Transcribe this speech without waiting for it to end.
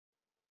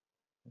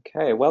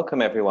Okay,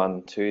 welcome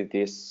everyone to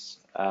this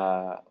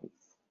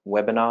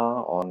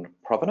webinar on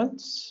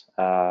provenance.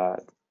 My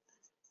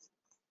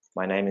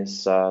name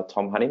is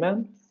Tom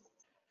Honeyman.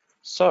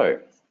 So,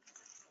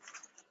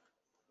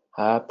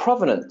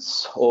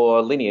 provenance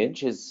or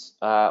lineage is,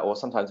 or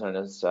sometimes known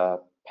as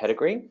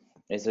pedigree,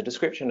 is a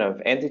description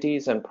of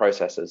entities and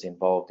processes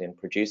involved in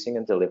producing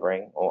and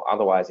delivering or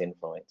otherwise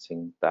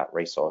influencing that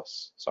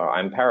resource. So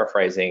I'm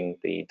paraphrasing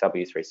the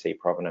W3C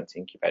Provenance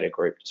Incubator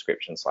Group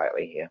description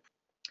slightly here.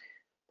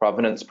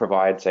 Provenance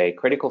provides a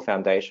critical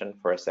foundation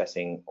for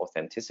assessing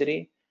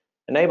authenticity,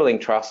 enabling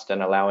trust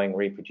and allowing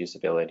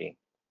reproducibility.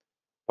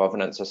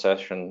 Provenance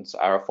assertions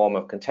are a form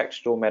of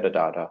contextual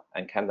metadata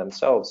and can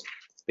themselves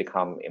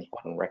become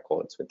important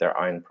records with their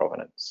own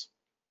provenance.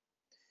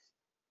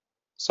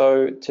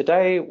 So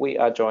today we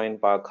are joined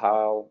by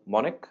Carl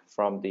Monick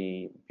from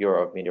the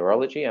Bureau of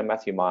Meteorology and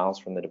Matthew Miles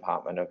from the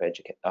Department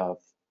of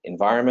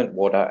Environment,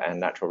 Water and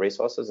Natural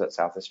Resources at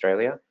South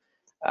Australia.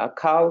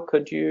 Carl,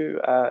 could you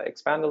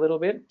expand a little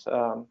bit?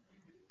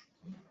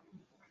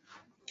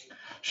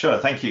 Sure,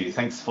 thank you.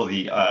 Thanks for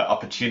the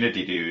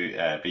opportunity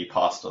to be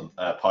part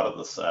of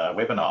this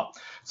webinar.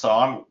 So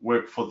I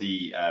work for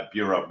the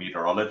Bureau of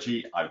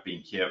Meteorology. I've been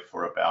here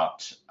for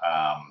about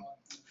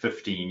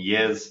 15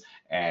 years,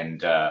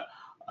 and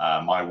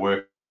my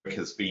work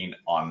has been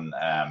on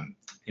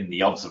in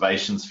the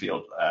observations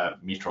field,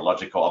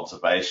 meteorological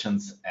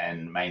observations,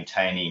 and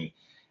maintaining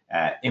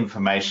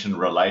information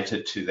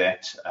related to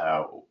that.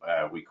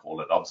 We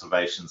call it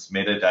observations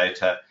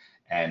metadata,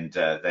 and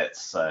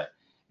that's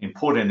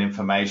important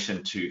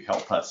information to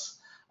help us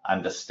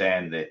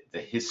understand the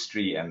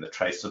history and the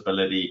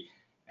traceability,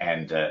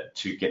 and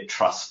to get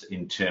trust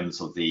in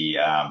terms of the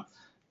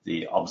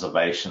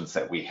observations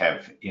that we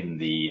have in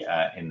the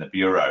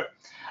Bureau.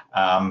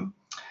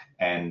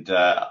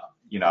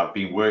 You know, I've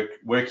been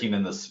working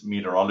in this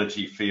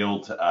meteorology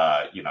field,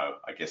 you know,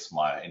 I guess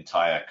my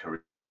entire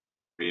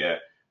career,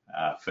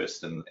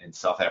 first in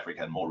South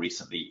Africa and more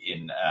recently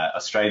in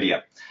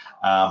Australia.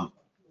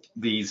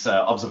 These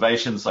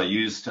observations are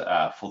used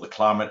for the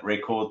climate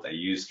record. They're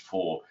used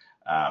for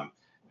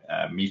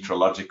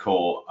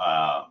meteorological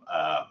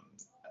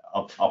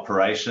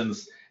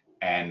operations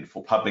and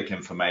for public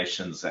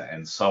information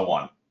and so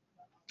on.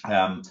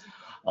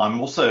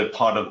 I'm also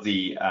part of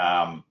the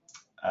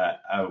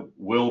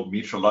World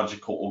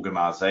Meteorological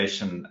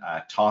Organization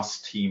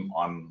task team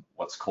on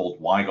what's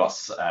called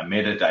WIGOS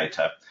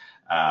metadata,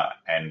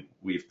 and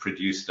we've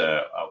produced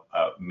a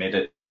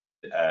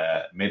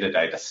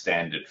metadata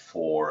standard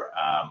for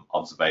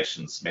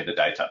observations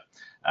metadata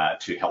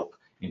to help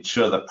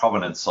ensure the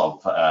provenance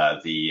of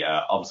the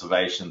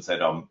observations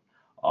that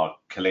are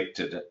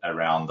collected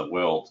around the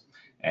world.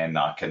 And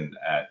I can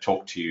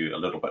talk to you a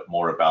little bit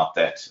more about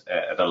that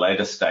at a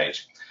later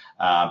stage.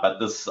 But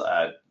this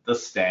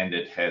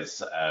standard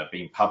has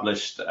been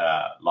published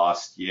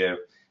last year,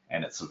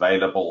 and it's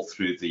available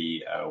through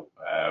the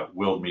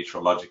World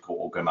Meteorological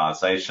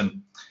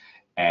Organization.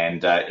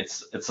 And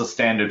it's a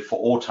standard for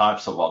all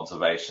types of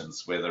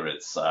observations, whether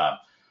it's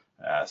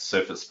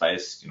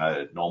surface-based, you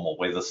know, normal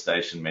weather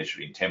station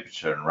measuring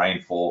temperature and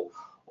rainfall,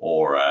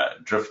 or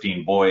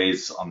drifting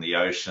buoys on the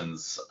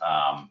oceans,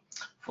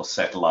 for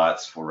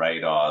satellites, for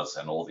radars,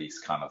 and all these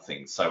kind of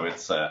things. So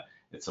it's a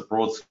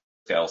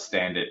broad-scale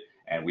standard,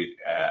 and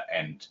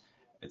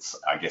it's,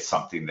 I guess,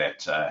 something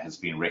that has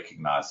been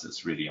recognized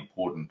as really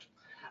important.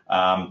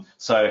 And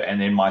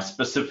then my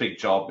specific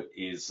job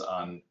is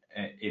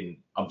in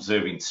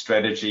observing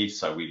strategy.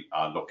 So we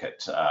look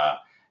at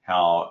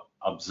how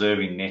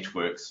observing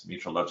networks,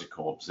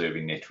 meteorological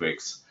observing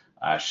networks,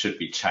 should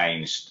be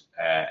changed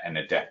and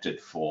adapted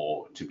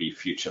to be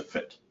future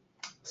fit.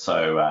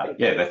 So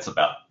yeah, that's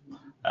about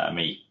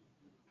me.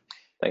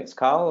 Thanks,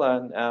 Carl.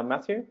 And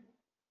Matthew?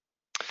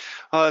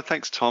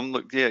 Thanks, Tom.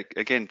 Look, yeah,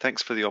 again,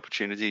 thanks for the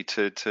opportunity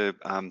to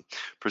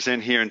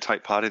present here and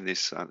take part in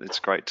this. It's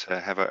great to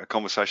have a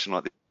conversation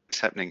like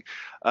this happening.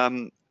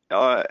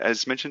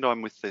 As mentioned,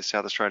 I'm with the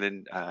South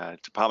Australian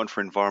Department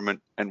for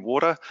Environment and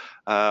Water.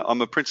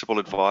 I'm a principal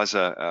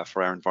advisor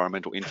for our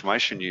Environmental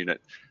Information Unit.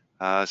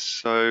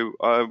 So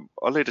I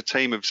lead a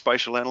team of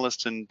spatial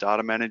analysts and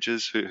data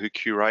managers who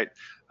curate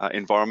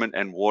environment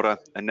and water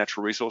and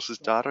natural resources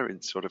data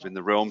in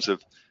the realms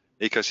of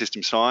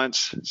ecosystem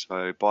science,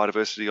 so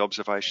biodiversity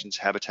observations,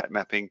 habitat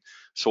mapping,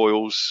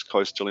 soils,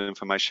 coastal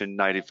information,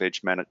 native veg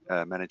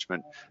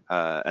management,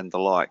 and the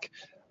like.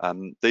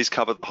 These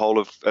cover the whole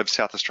of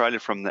South Australia,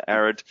 from the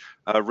arid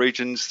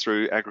regions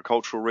through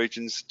agricultural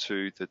regions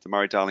to the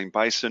Murray-Darling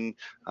Basin,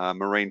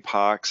 marine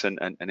parks, and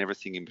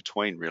everything in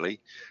between,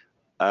 really.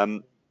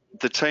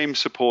 The team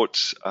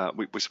supports,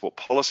 we support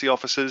policy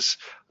officers,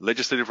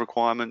 legislative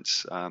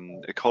requirements,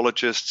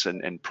 ecologists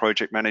and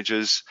project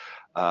managers,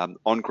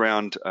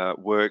 on-ground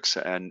works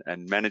and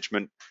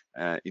management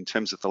in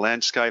terms of the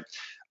landscape.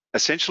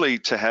 essentially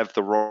to have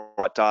the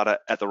right data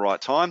at the right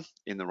time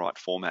in the right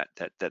format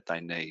that they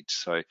need.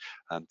 So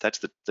that's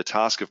the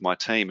task of my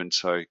team, and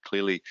so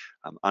clearly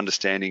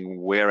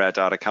understanding where our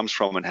data comes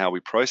from and how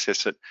we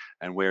process it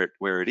and where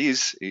it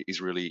is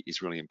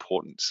really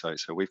important. So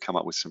we've come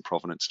up with some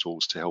provenance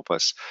tools to help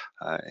us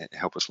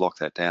lock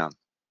that down.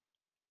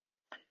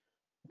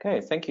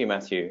 Okay, thank you,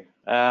 Matthew.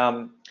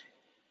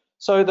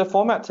 So the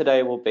format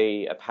today will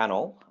be a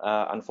panel.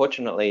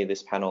 Unfortunately,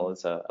 this panel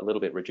is a little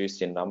bit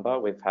reduced in number.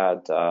 We've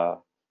had,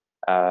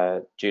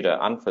 due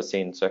to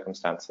unforeseen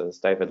circumstances,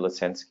 David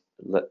Lisinski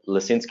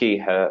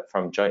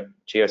from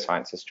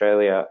Geoscience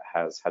Australia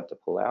has had to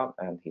pull out,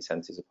 and he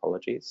sends his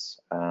apologies.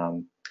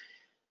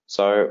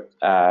 So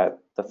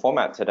the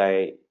format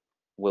today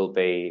will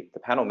be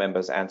the panel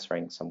members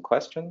answering some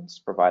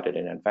questions provided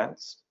in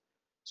advance.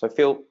 So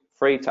feel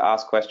free to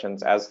ask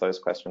questions as those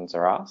questions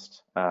are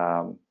asked.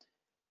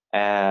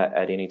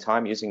 At any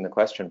time using the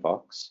question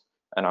box,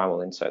 and I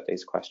will insert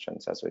these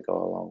questions as we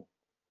go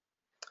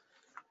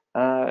along.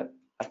 I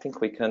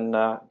think we can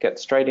get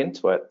straight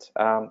into it.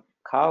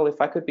 Carl, if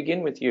I could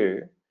begin with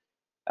you,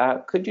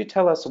 could you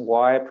tell us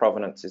why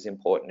provenance is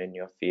important in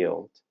your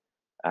field?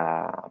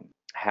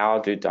 How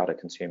do data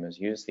consumers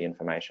use the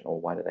information,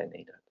 or why do they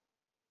need it?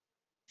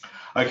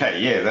 Okay,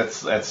 yeah,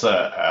 that's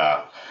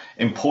a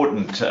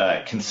important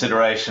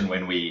consideration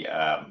when we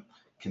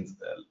can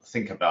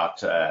think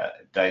about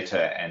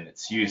data and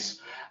its use.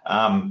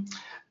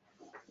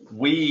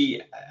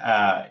 We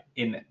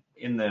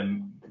in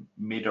the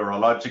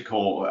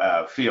meteorological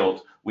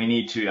field, we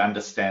need to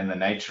understand the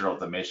nature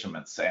of the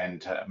measurements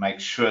and make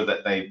sure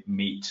that they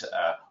meet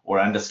or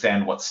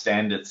understand what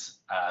standards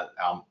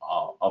our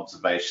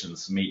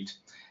observations meet.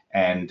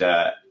 And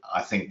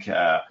I think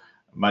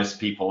most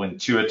people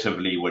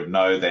intuitively would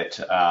know that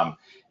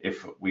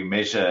if we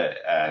measure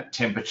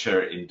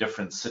temperature in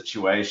different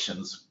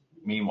situations,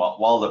 meanwhile,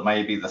 while it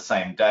may be the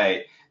same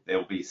day, there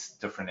will be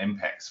different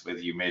impacts, whether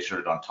you measure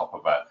it on top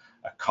of a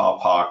car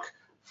park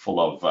full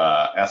of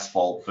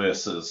asphalt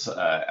versus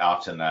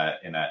out in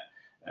an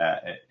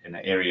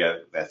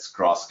area that's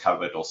grass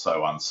covered or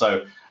so on.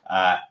 So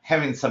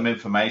having some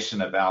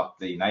information about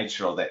the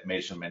nature of that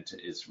measurement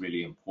is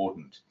really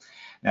important.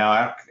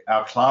 Now,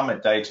 our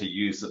climate data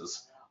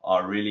users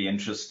are really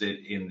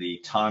interested in the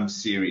time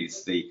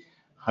series, the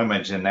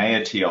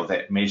homogeneity of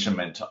that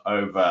measurement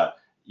over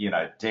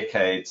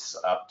decades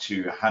up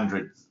to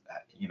 100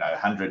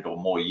 or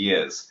more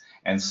years.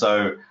 And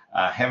so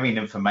having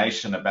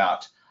information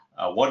about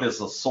what is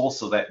the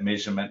source of that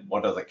measurement,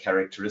 what are the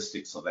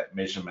characteristics of that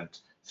measurement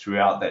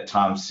throughout that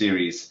time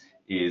series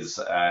is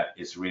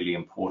really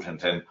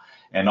important.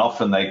 And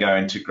often they go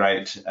into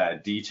great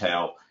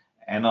detail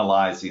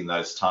analyzing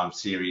those time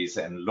series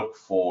and look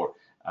for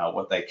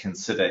what they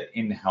consider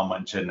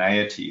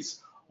inhomogeneities.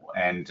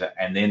 And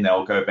then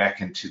they'll go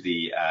back into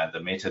the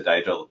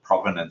metadata, the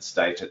provenance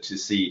data, to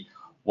see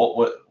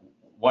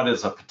what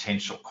is a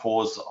potential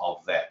cause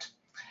of that.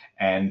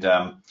 And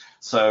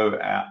so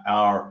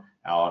our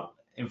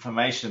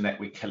information that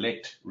we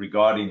collect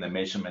regarding the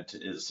measurement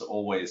is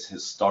always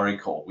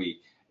historical.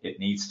 It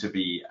needs to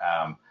be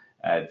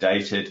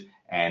dated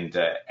and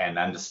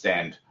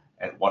understand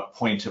at what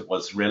point it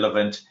was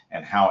relevant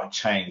and how it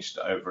changed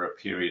over a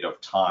period of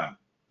time.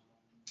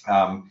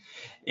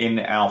 In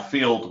our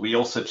field, we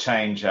also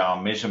change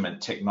our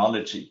measurement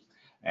technology,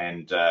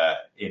 and I'll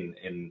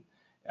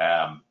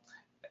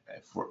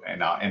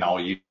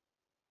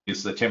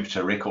use the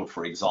temperature record,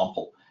 for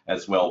example,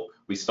 as well.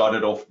 We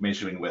started off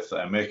measuring with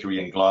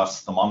mercury and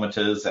glass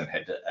thermometers and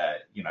had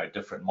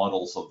different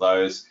models of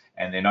those,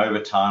 and then over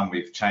time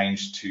we've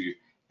changed to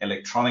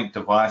electronic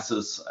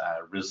devices,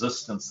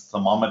 resistance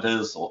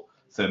thermometers or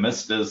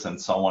thermistors and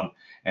so on.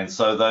 And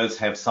so those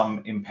have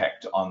some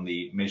impact on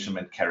the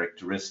measurement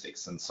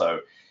characteristics. And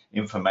so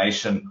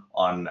information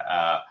on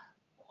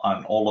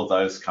all of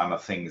those kind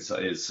of things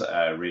is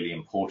really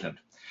important.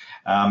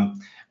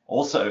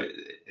 Also,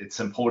 it's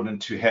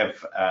important to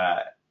have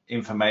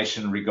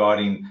information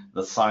regarding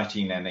the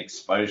siting and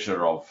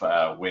exposure of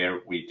where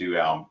we do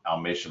our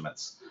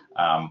measurements.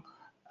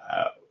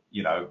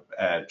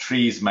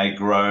 Trees may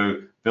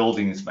grow,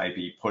 buildings may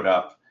be put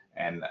up,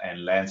 and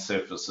land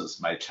surfaces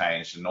may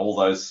change, and all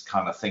those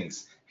kind of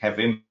things have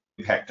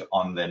impact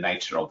on the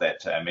nature of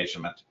that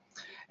measurement.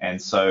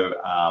 And so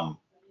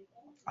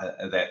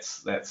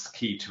that's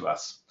key to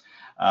us.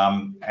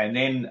 And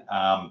then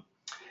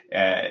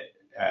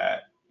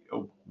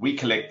we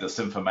collect this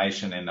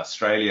information in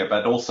Australia,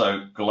 but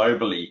also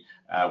globally.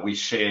 We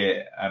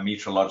share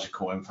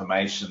meteorological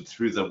information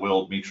through the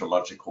World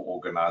Meteorological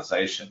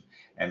Organization.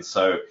 And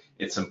so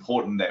it's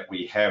important that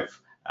we have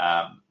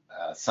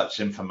such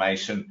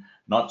information,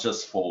 not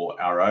just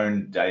for our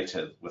own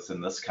data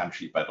within this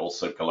country, but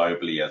also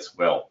globally as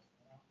well.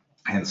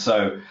 And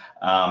so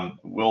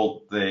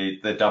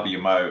the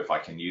WMO, if I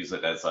can use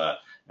it as a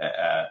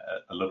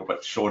little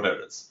bit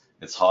shorter,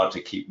 it's hard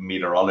to keep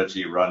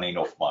meteorology running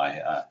off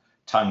my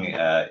tongue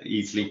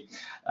easily.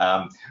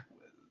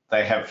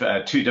 They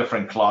have two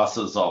different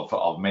classes of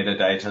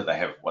metadata. They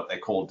have what they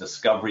call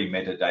discovery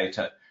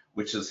metadata,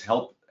 which is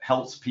help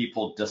helps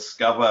people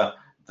discover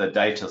the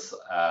data,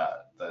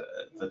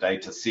 the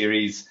data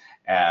series,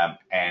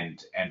 and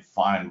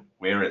find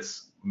where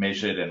it's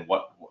measured and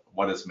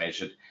what is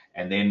measured.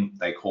 And then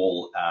they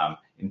call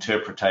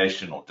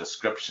interpretation or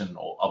description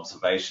or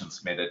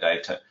observations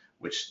metadata,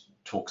 which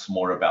talks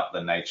more about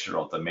the nature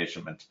of the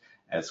measurement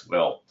as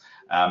well.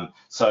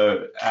 So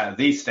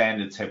these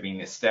standards have been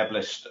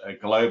established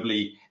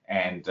globally,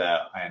 and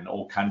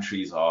all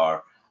countries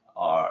are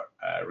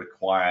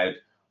required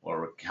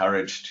or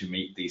encouraged to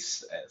meet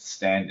these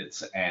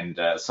standards. And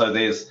so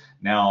there's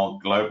now a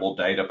global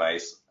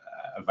database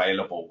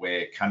available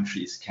where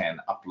countries can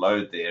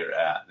upload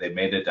their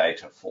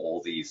metadata for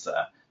all these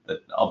the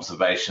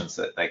observations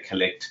that they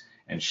collect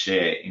and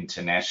share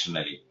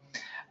internationally.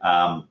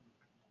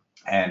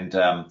 And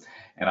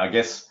I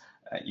guess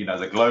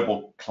the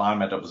Global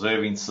Climate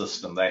Observing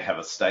System, they have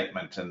a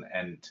statement,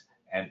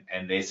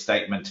 and their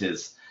statement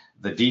is: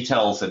 the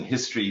details and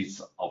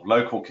histories of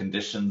local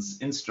conditions,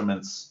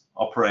 instruments,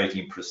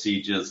 operating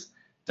procedures,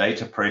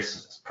 data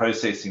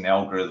processing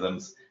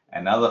algorithms,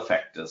 and other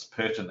factors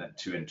pertinent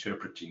to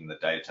interpreting the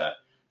data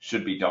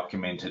should be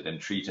documented and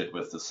treated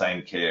with the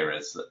same care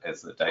as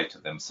the data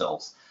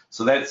themselves.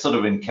 So that sort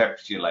of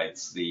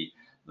encapsulates the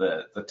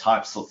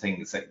types of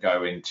things that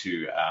go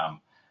into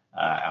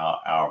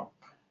our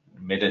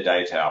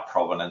metadata, our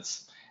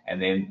provenance.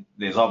 And then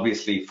there's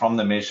obviously, from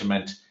the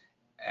measurement,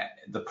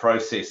 the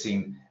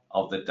processing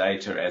of the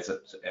data as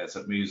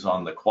it moves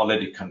on, the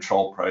quality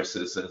control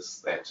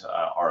processes that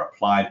are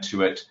applied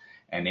to it,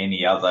 and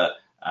any other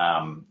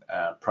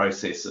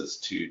processes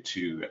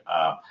to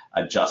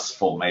adjust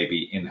for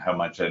maybe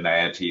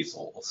inhomogeneities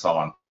or so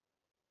on.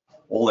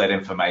 All that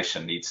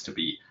information needs to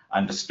be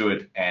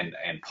understood and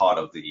part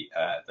of the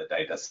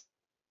data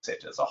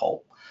set as a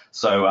whole.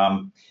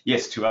 So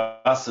yes, to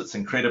us it's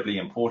incredibly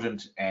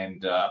important,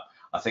 and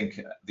I think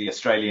the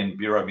Australian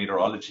Bureau of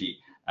Meteorology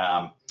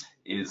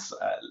is,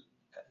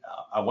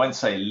 I won't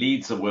say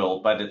leads the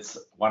world, but it's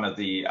one of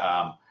the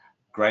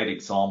great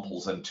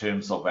examples in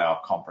terms of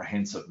our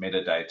comprehensive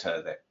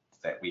metadata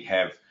that we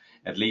have,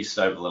 at least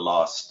over the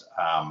last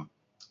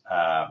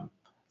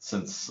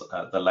since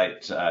the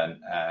late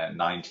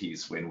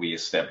 90s, when we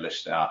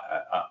established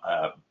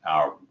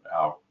our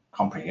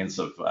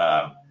comprehensive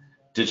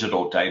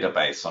digital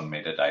database on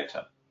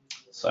metadata.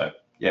 So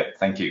yeah,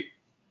 thank you.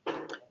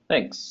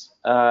 Thanks.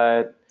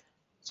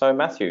 So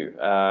Matthew,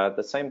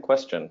 the same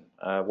question.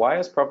 Why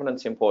is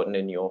provenance important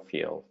in your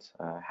field?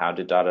 How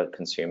do data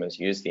consumers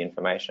use the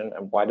information,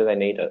 and why do they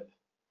need it?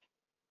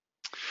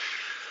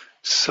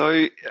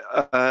 So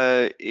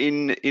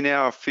in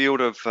our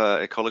field of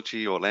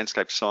ecology or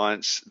landscape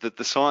science,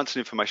 the science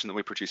and information that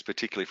we produce,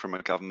 particularly from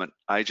a government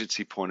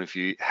agency point of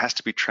view, has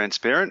to be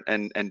transparent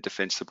and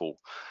defensible.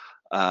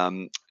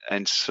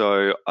 And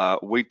so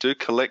we do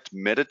collect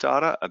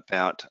metadata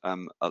about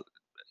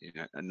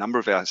a number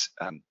of our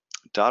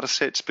data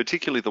sets,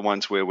 particularly the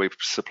ones where we're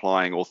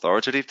supplying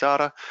authoritative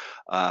data,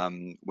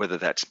 whether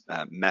that's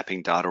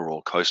mapping data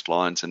or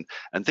coastlines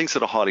and things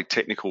that are highly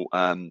technical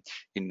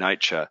in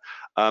nature.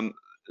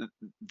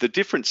 The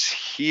difference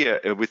here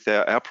with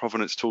our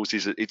provenance tools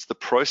is it's the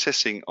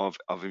processing of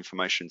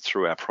information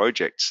through our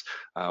projects,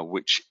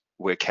 which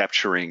we're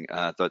capturing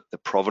the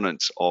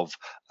provenance of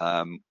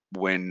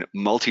when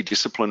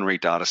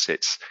multidisciplinary data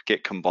sets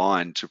get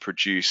combined to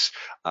produce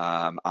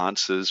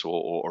answers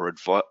or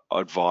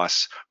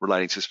advice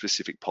relating to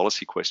specific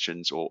policy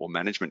questions or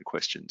management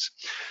questions.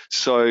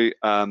 So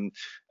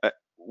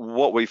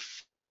what we've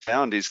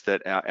found is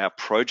that our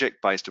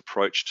project-based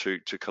approach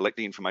to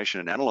collecting information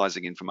and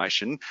analysing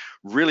information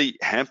really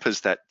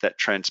hampers that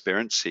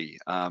transparency.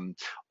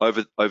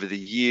 Over the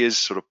years,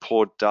 sort of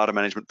poor data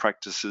management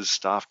practices,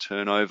 staff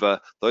turnover,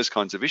 those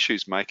kinds of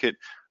issues make it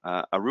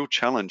a real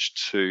challenge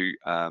to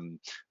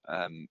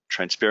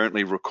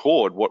transparently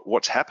record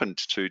what's happened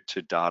to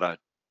data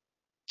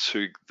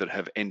that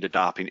have ended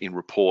up in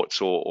reports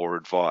or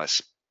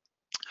advice.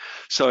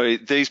 So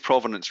these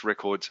provenance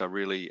records are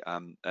really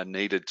are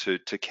needed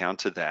to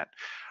counter that.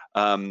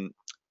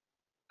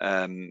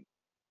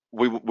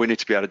 We need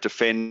to be able to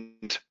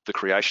defend the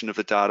creation of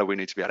the data. We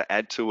need to be able to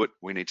add to it.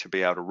 We need to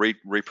be able to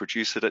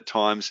reproduce it at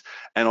times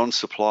and on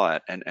supply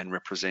it and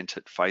represent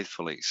it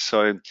faithfully.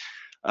 So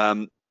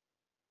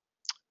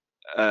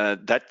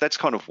that's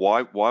kind of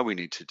why we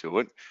need to do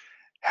it.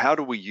 How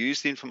do we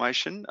use the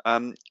information?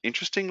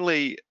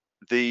 Interestingly,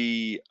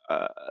 the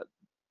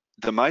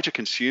major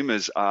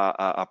consumers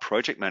are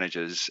project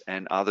managers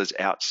and others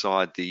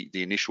outside the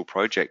initial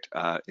project,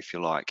 if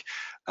you like.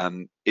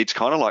 It's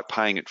kind of like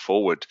paying it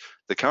forward.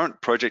 The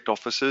current project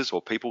officers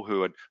or people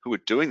who are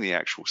doing the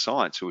actual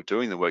science, who are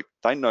doing the work,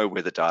 they know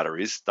where the data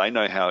is. They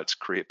know how it's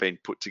been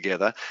put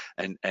together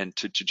and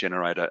to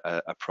generate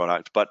a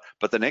product. But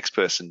the next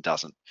person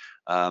doesn't.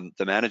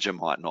 The manager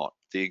might not.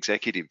 The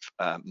executive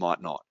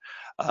might not.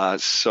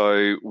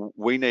 So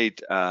we need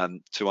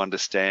to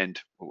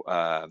understand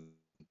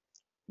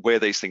where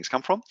these things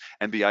come from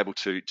and be able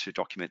to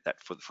document that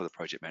for the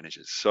project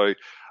managers. So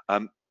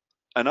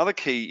Another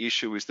key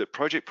issue is that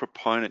project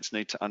proponents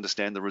need to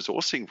understand the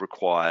resourcing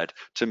required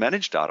to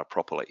manage data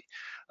properly.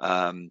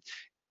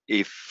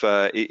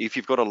 If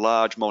you've got a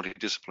large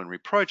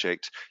multidisciplinary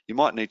project, you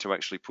might need to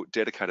actually put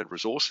dedicated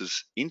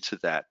resources into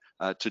that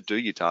to do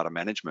your data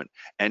management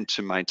and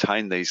to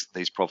maintain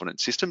these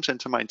provenance systems and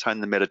to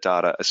maintain the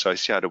metadata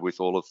associated with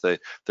all of the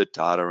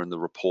data and the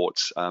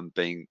reports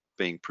being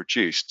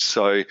produced.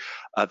 So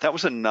that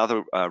was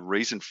another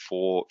reason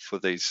for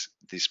these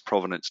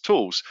provenance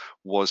tools,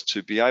 was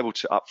to be able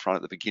to upfront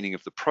at the beginning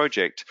of the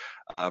project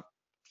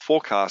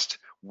forecast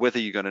whether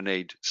you're going to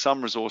need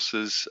some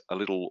resources, a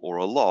little or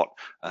a lot,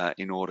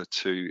 in order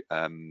to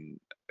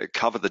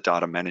cover the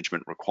data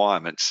management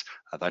requirements.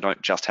 They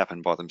don't just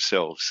happen by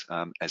themselves,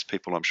 as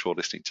people I'm sure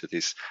listening to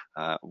this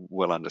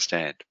will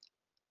understand.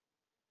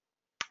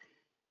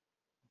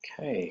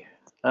 Okay.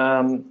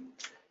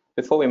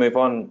 Before we move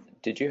on,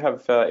 did you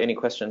have any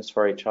questions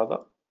for each other?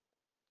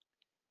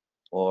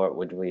 Or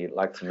would we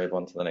like to move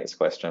on to the next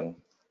question?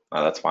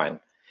 No, that's fine.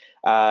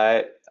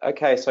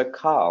 Okay, so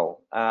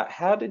Carl,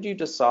 how did you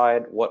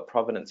decide what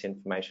provenance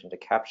information to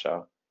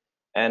capture,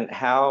 and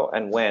how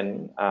and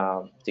when,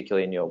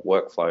 particularly in your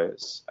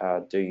workflows,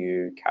 do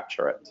you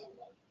capture it?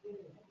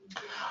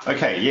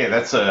 Okay, yeah,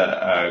 that's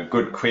a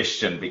good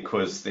question,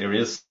 because there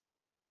is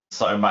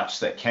so much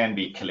that can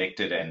be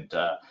collected,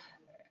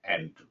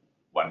 and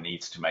one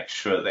needs to make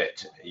sure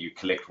that you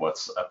collect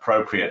what's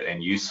appropriate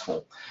and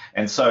useful.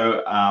 And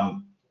so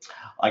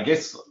I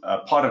guess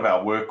part of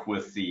our work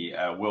with the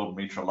World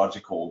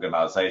Meteorological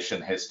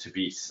Organization has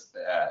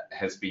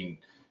been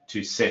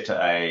to set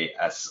a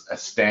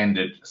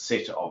standard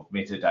set of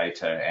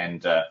metadata,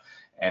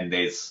 and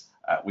there's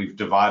we've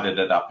divided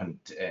it up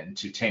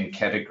into 10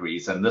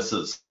 categories, and this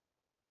is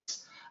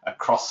a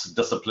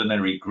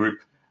cross-disciplinary group.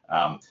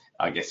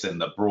 I guess in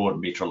the broad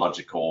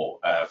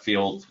meteorological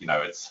field, you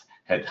know, it's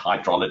had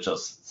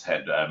hydrologists, it's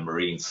had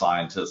marine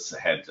scientists, it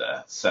had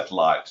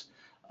satellite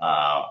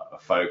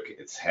folk,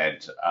 it's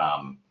had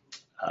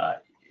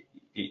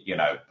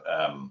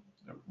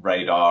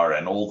radar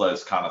and all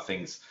those kind of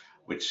things,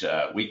 which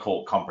we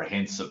call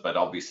comprehensive, but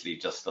obviously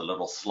just a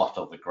little slot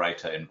of the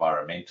greater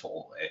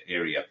environmental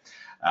area.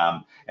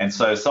 And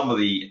so some of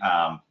the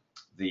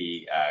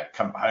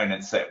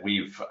components that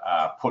we've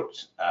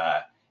put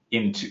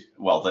into,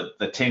 well,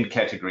 the 10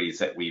 categories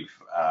that we've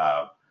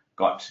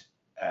got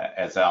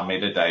as our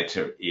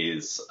metadata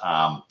is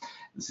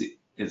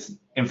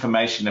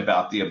information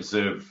about the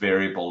observed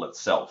variable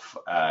itself,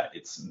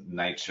 its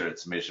nature,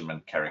 its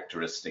measurement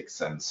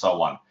characteristics, and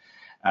so on.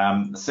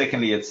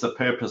 Secondly, it's the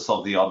purpose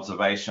of the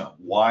observation.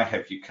 Why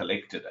have you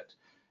collected it?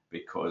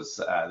 Because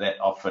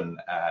that often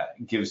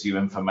gives you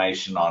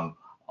information on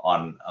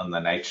the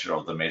nature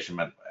of the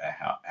measurement,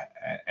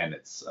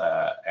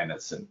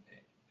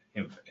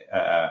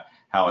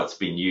 how it's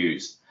been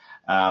used.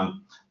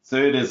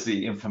 Third is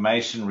the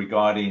information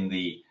regarding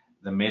the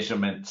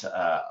measurement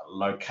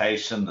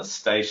location, the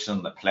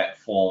station, the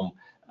platform,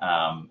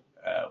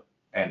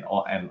 and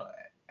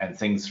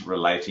things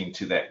relating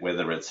to that,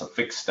 whether it's a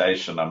fixed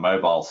station, a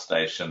mobile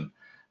station,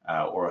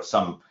 or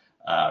some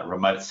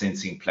remote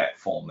sensing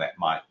platform that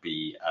might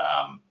be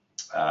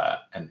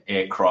an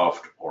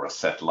aircraft or a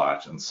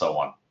satellite, and so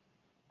on.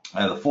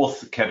 The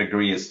fourth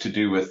category is to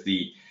do with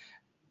the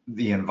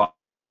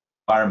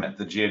environment,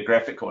 the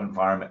geographical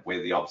environment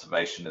where the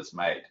observation is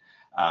made.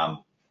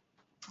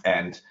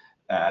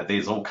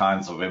 There's all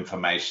kinds of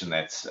information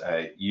that's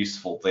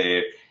useful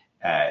there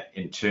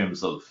in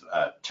terms of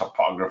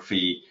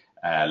topography,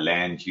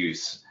 land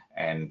use,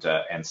 and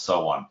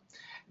so on.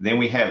 Then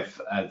we have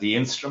the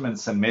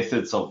instruments and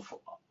methods of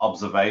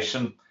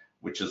observation,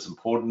 which is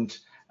important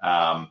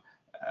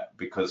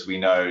because we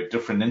know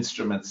different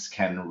instruments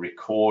can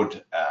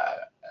record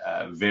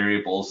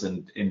variables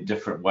in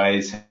different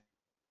ways,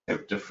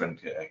 have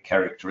different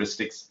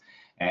characteristics,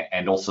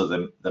 and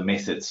also the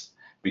methods,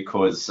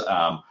 because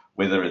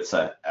whether it's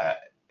a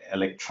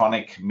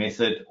electronic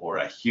method or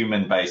a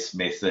human-based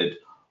method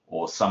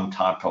or some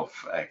type of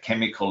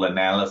chemical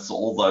analysis,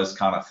 all those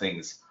kind of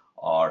things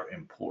are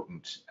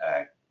important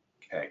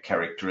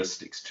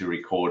characteristics to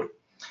record.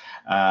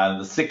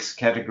 The sixth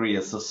category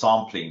is the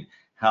sampling.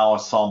 How are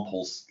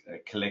samples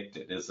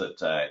collected? Is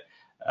it,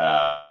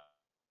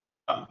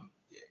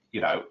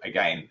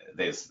 again,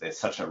 there's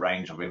such a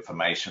range of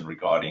information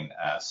regarding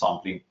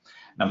sampling.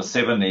 Number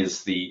 7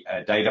 is the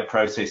data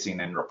processing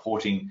and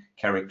reporting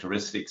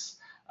characteristics.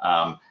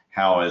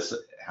 How is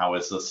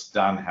this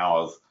done?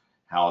 How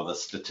are the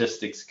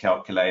statistics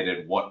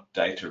calculated? What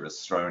data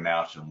is thrown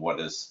out and what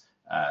is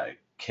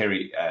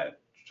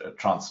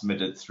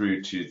transmitted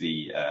through to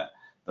the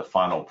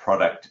final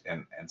product,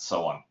 and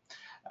so on.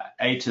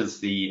 8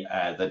 is the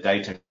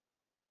data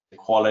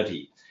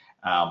quality.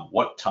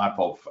 What type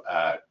of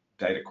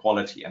data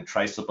quality and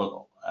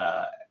traceable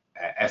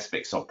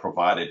aspects are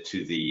provided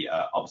to the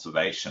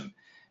observation?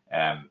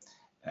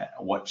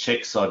 What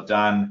checks are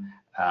done?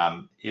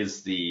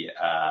 Is the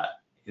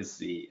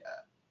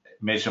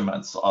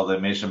measurements, are the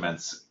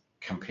measurements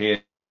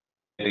compared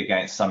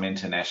against some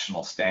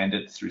international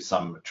standard through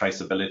some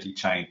traceability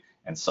chain,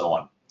 and so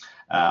on.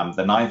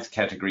 The ninth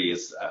category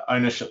is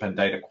ownership and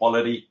data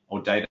quality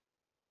or data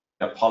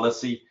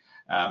policy.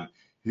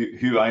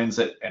 Who owns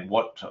it and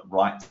what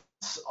rights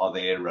are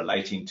there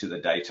relating to the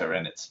data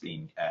and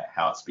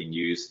how it's been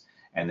used.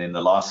 And then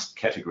the last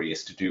category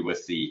is to do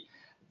with the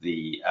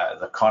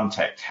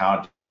contact.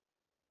 How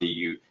do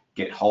you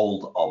get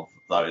hold of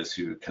those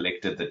who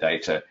collected the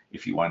data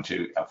if you want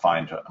to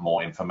find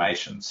more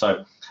information?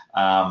 So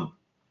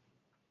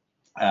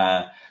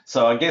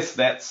so I guess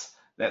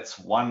that's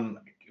one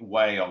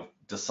way of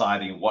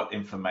deciding what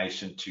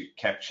information to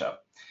capture.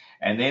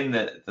 And then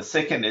the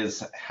second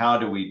is, how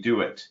do we do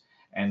it?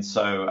 And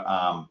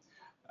so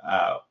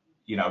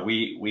you know,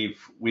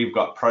 we've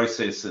got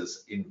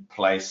processes in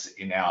place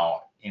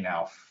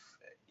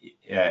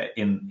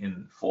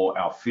for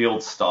our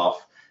field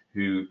staff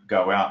who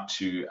go out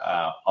to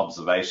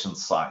observation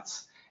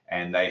sites,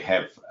 and they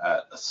have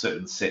a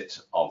certain set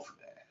of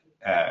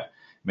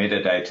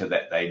metadata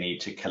that they need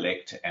to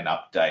collect and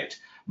update,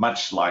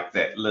 much like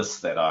that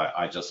list that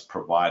I just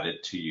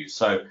provided to you.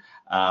 So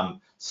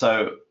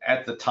so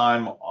at the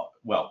time,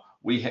 well,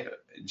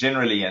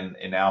 generally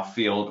in our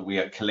field, we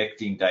are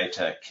collecting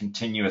data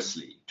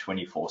continuously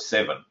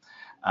 24/7.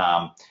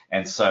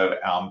 And so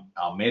our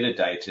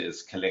metadata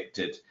is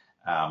collected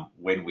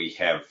when we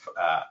have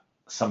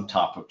some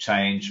type of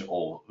change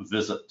or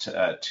visit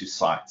to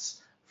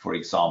sites, for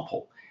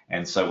example.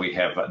 And so we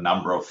have a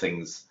number of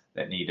things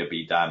that need to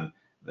be done,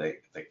 the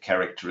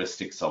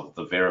characteristics of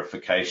the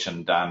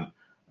verification done,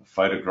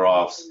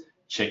 photographs,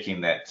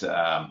 checking that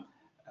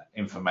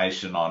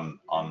information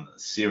on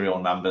serial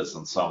numbers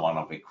and so on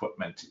of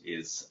equipment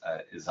is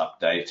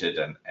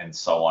updated, and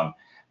so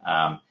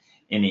on.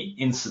 Any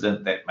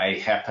incident that may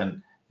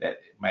happen that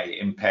may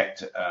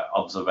impact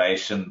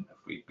observation,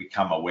 if we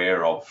become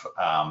aware of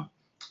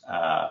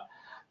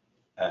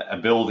a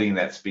building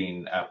that's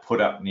been put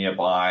up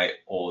nearby,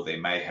 or there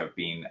may have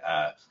been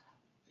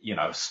you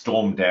know,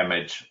 storm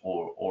damage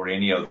or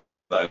any of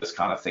those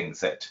kind of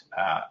things that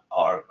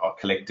are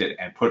collected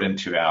and put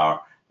into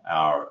our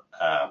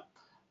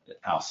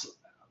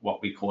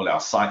what we call our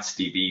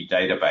SitesDB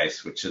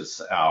database, which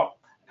is our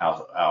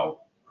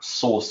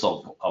source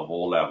of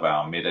all of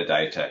our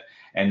metadata.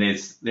 And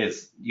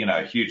there's you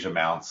know, huge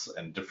amounts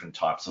and different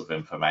types of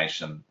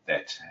information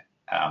that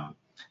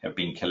have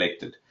been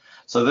collected.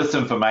 So this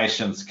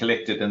information is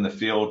collected in the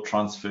field,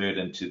 transferred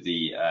into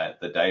the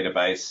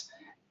database,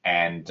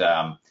 and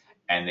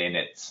then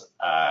it's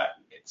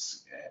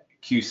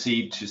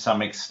QC'd to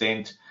some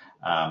extent.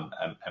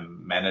 A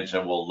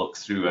manager will look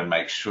through and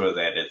make sure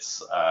that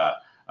it's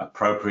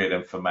appropriate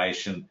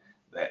information,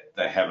 that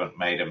they haven't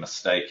made a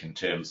mistake in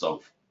terms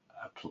of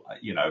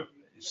you know,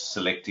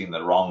 selecting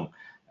the wrong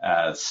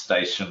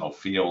station or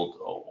field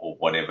or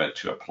whatever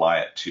to apply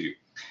it to,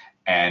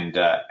 and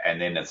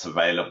then it's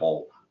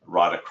available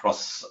right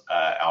across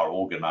our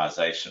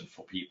organization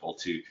for people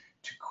to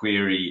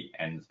query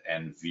and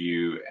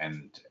view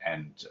and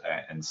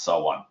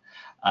so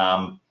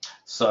on.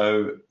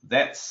 So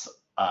that's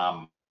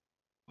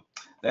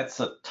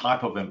a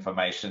type of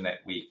information that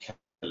we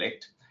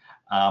collect.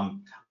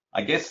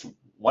 I guess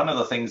one of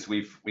the things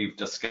we've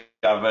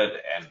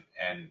discovered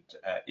and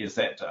is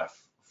that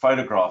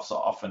photographs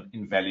are often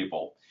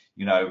invaluable.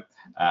 You know,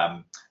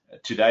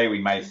 today we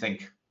may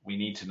think we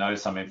need to know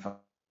some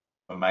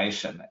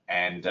information,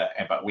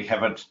 but we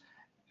haven't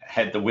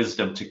had the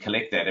wisdom to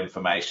collect that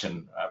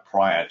information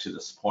prior to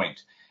this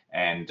point.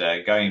 And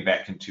going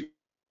back into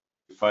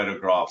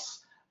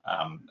photographs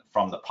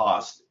from the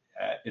past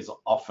is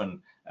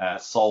often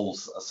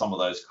solves some of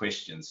those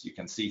questions. You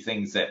can see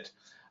things that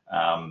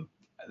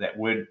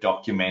weren't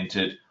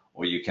documented,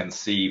 or you can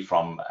see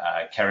from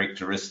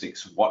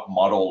characteristics what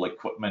model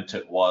equipment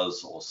it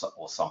was,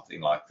 or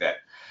something like that.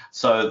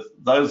 So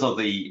those are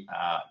the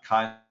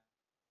kinds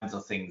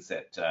of things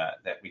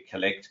that we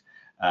collect.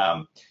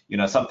 You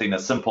know, something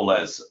as simple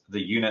as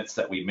the units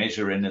that we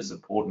measure in is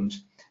important.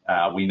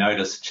 We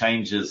notice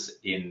changes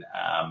in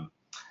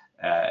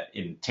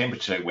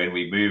temperature when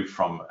we move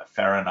from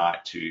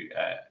Fahrenheit to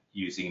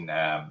using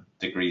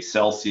degrees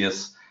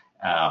Celsius.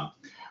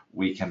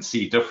 We can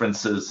see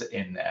differences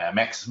in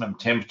maximum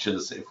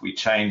temperatures if we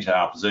change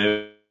our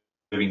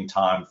observing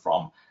time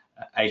from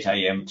 8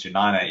 a.m. to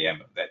 9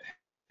 a.m. That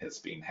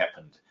has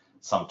happened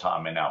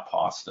sometime in our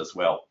past as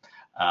well.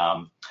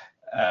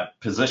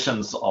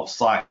 Positions of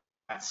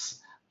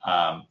sites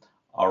are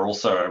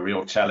also a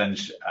real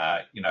challenge.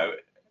 You know,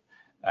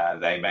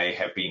 they may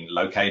have been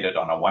located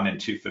on a 1 in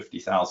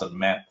 250,000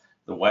 map.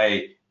 The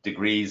way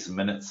degrees,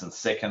 minutes, and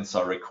seconds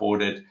are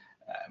recorded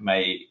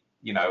may,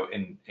 you know,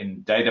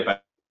 in database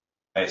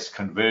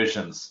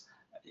conversions,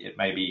 it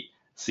may be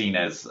seen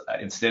as,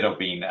 instead of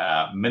being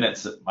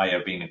minutes, it may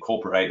have been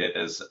incorporated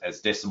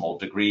as decimal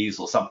degrees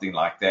or something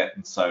like that.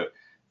 And so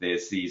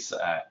there's these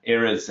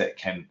errors that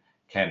can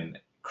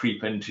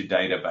creep into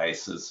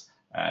databases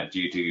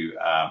due to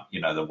you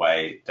know, the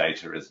way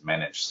data is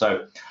managed.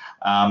 So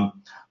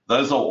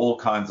those are all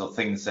kinds of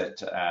things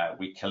that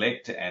we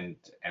collect, and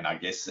I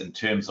guess in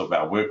terms of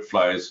our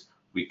workflows,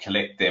 we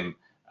collect them,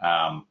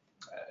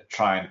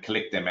 try and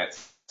collect them at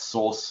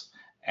source,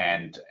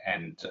 and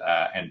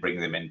bring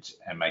them in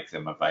and make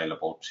them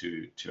available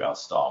to our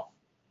staff.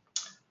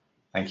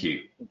 Thank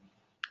you.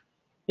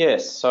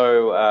 Yes,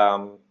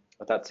 so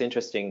that's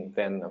interesting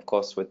then, of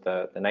course, with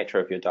the nature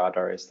of your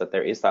data is that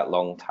there is that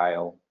long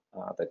tail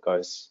that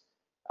goes.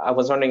 I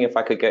was wondering if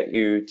I could get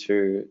you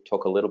to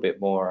talk a little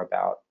bit more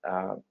about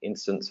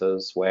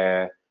instances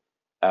where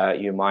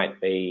you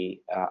might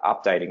be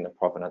updating the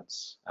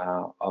provenance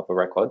of a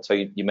record. So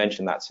you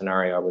mentioned that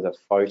scenario with a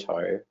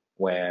photo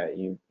where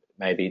you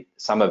maybe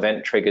some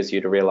event triggers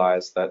you to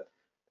realize that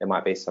there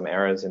might be some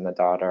errors in the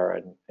data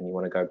and you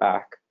want to go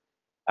back.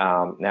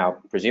 Now,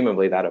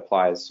 presumably that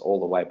applies all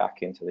the way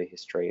back into the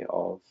history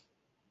of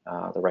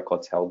the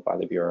records held by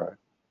the Bureau.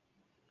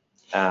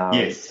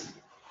 Yes.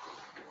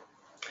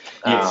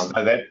 Yes.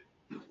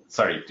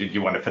 Sorry, did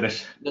you want to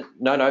finish?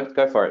 No,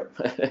 go for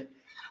it.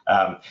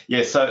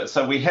 Yeah.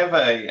 So we have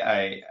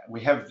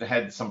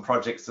had some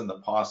projects in the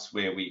past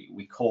where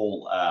we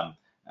call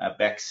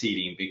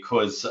backseating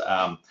because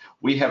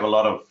we have a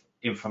lot of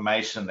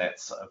information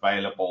that's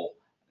available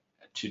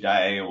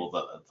today or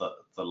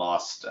the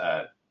last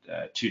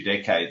 2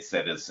 decades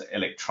that is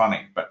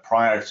electronic, but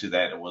prior to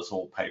that it was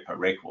all paper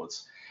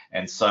records.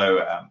 And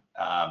so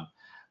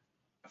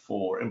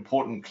for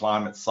important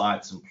climate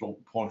sites and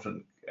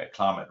important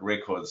climate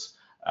records,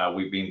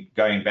 we've been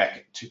going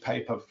back to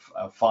paper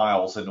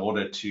files in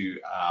order to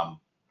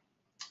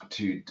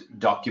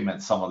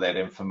document some of that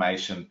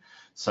information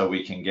so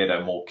we can get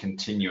a more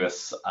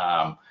continuous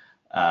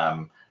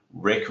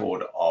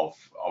record of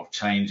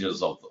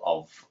changes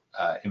of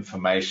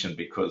information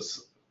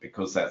because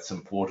that's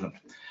important.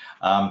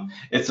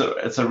 It's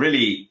a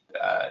really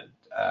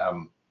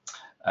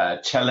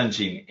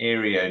challenging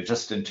area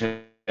just in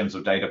terms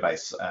of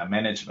database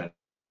management.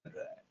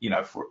 You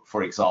know,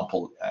 for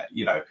example,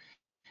 you know,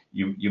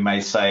 you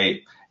may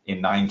say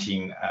in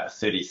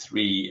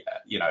 1933,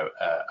 you know,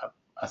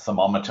 a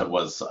thermometer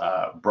was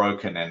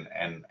broken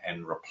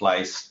and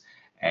replaced,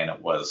 and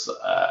it was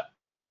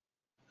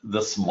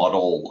this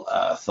model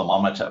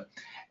thermometer.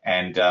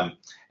 And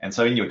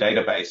so in your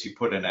database, you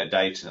put in a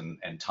date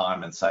and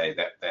time and say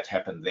that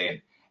happened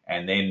then.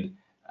 And then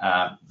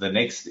the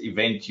next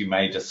event you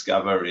may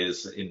discover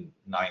is in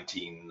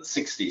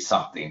 1960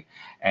 something.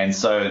 And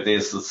so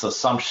there's this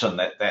assumption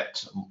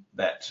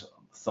that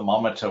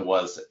thermometer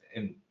was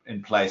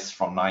in place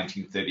from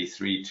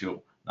 1933 to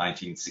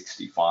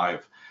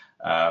 1965,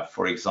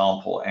 for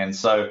example. And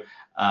so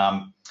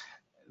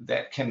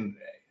that can,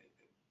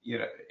 you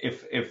know,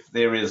 if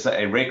there is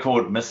a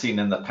record missing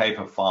in the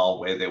paper file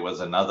where there was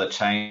another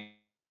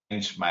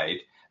change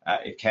made,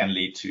 it can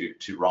lead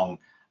to wrong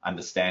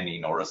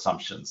understanding or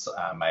assumptions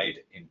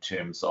made in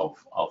terms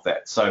of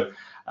that. So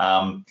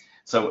and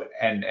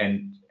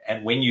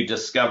when you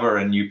discover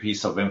a new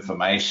piece of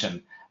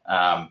information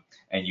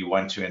and you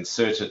want to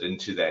insert it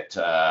into that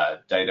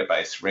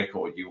database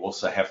record, you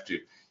also have to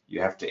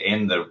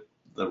end the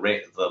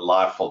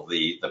life of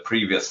the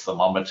previous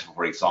thermometer,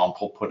 for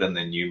example, put in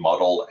the new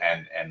model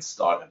and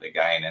start it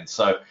again. And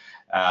so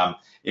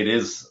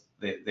there's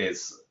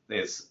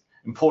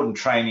important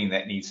training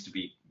that needs to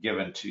be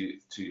given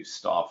to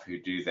staff who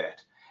do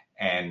that.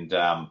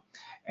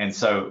 And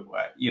so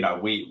you know,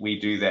 we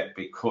do that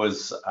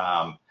because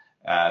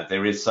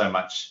there is so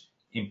much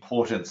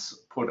importance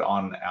put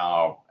on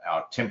our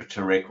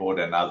temperature record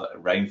and other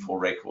rainfall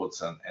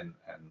records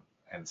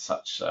and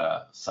such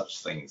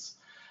things.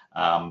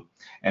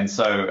 And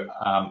so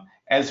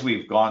as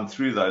we've gone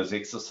through those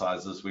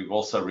exercises, we've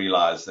also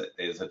realized that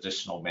there's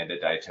additional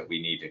metadata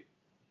we need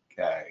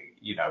to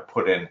you know,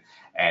 put in,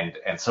 and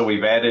so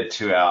we've added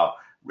to our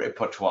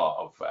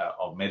repertoire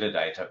of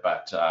metadata,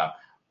 but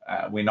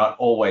we're not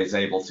always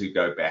able to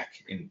go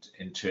back in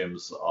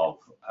terms of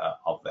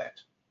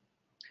that.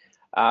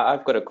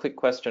 I've got a quick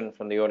question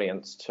from the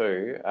audience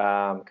too.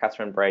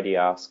 Catherine Brady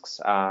asks,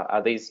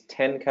 are these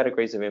 10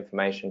 categories of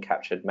information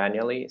captured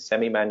manually,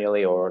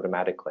 semi-manually, or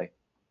automatically?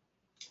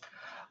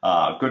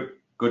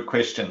 Good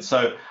question.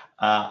 So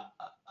I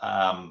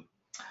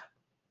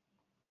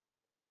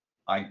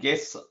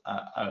guess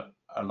a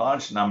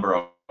large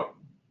number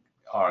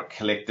are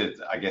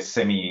collected, I guess,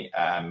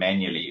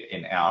 semi-manually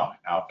in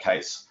our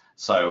case.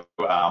 So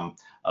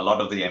a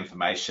lot of the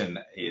information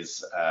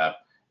is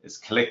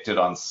collected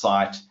on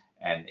site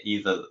and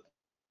either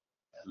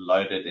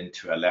loaded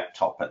into a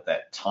laptop at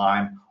that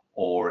time,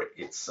 or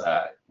it's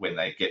when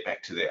they get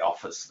back to their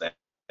office,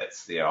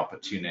 that's their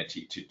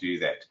opportunity to do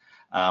that.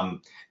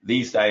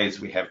 These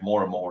days, we have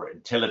more and more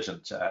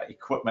intelligent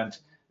equipment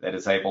that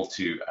is able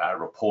to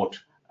report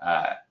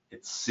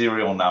its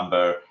serial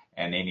number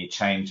and any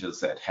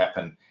changes that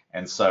happen.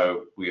 And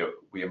so we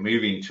are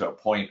moving to a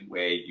point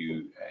where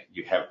you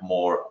have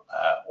more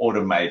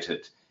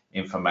automated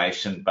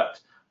information,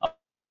 but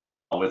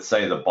I would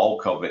say the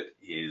bulk of it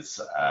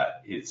is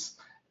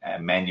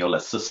manual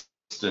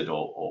assisted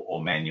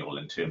or manual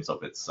in terms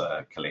of its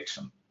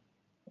collection.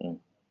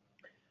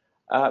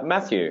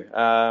 Matthew,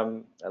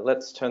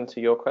 let's turn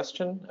to your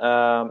question.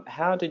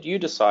 How did you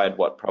decide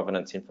what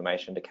provenance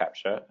information to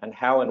capture, and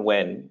how and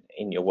when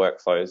in your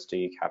workflows do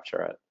you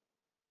capture it?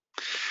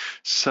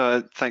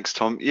 So thanks,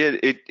 Tom. Yeah,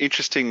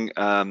 interesting.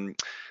 The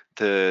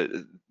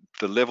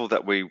level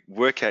that we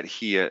work at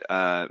here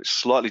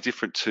slightly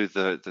different to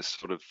the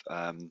sort of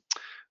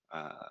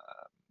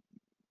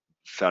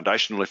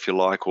foundational, if you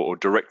like, or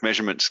direct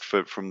measurements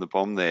from the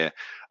BOM there.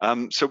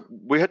 So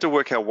we had to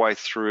work our way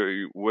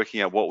through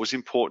working out what was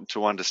important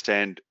to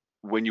understand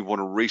when you want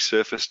to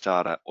resurface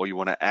data or you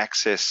want to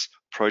access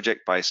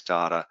project-based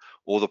data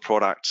or the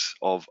products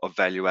of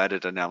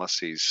value-added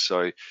analyses.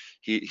 So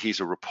here's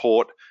a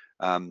report,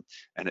 and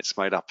it's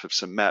made up of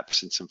some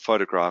maps and some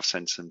photographs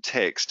and some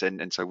text.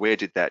 And so where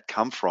did that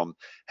come from?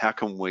 How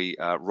can we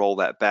roll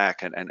that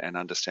back and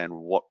understand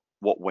what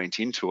went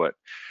into it?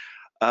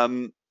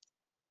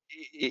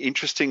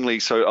 Interestingly,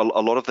 so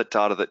a lot of the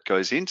data that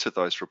goes into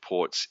those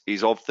reports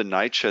is of the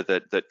nature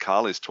that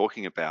Carl is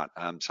talking about.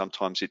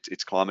 Sometimes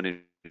it's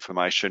climate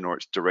information or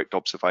it's direct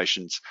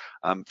observations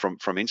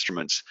from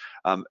instruments.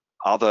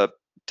 Other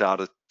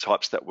data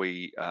types that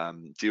we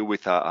deal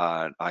with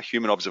are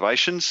human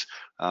observations,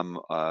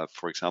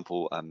 for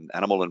example,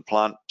 animal and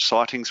plant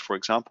sightings, for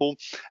example,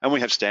 and we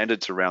have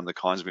standards around the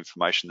kinds of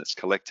information that's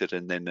collected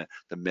and then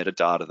the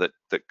metadata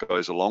that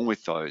goes along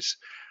with those.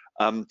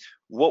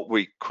 What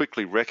we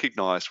quickly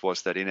recognized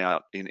was that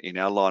in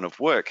our line of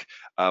work,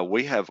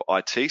 we have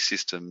IT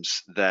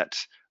systems that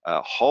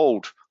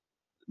hold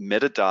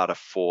metadata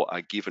for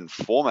a given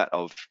format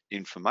of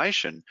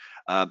information,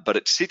 but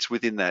it sits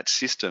within that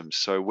system.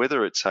 So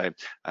whether it's a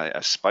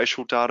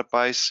spatial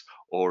database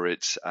or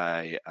it's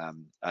a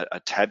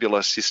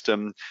tabular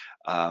system,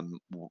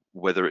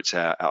 whether it's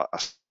a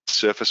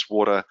surface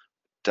water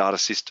data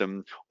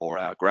system or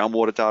our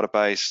groundwater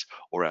database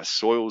or our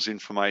soils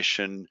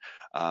information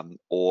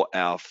or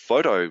our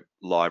photo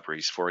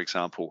libraries, for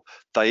example,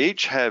 they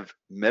each have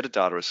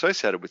metadata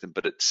associated with them,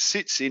 but it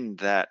sits in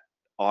that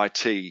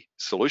IT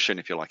solution,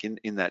 if you like,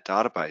 in that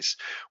database.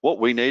 What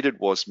we needed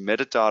was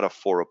metadata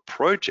for a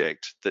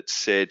project that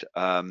said,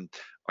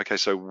 okay,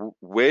 so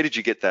where did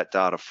you get that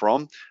data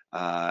from,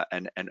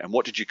 and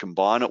what did you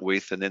combine it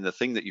with, and then the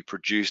thing that you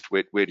produced,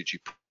 where did you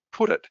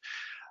put it?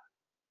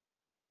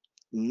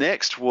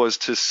 Next was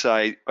to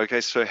say,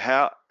 okay, so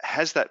how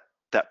has that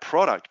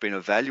product been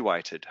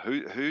evaluated?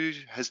 Who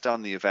has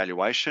done the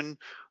evaluation?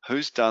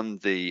 Who's done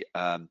the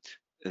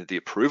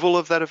approval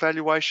of that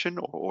evaluation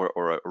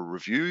or a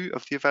review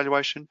of the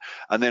evaluation?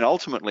 And then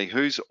ultimately,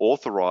 who's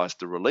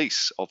authorized the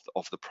release of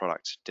the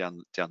product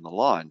down the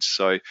line?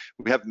 So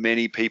we have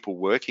many people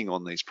working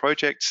on these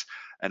projects,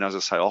 and as I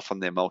say, often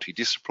they're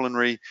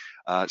multidisciplinary.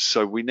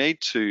 So we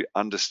need to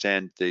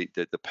understand the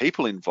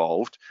people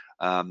involved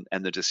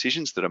and the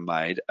decisions that are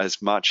made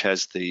as much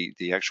as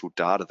the actual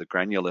data, the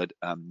granular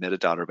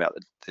metadata about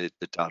the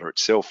data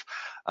itself.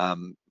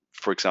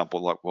 For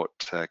example, like what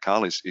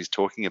Carl is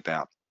talking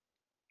about.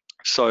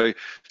 So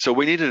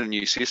we needed a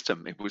new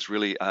system. It was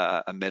really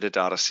a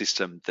metadata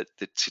system that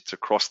sits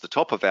across the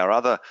top of our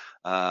other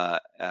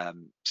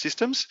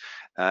systems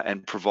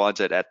and provides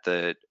it at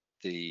the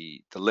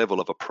level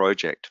of a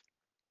project.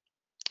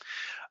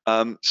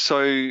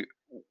 So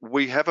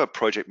we have a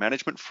project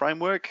management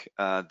framework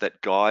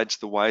that guides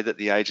the way that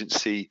the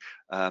agency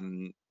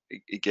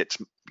it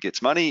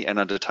gets money and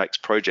undertakes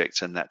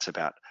projects, and that's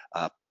about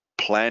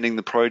planning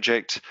the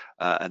project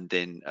and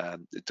then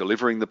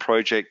delivering the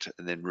project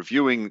and then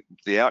reviewing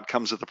the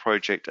outcomes of the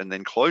project and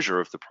then closure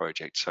of the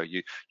project. So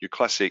your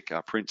classic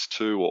Prince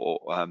 2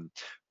 or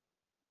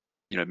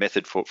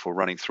method for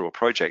running through a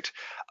project.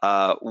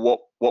 What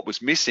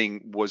was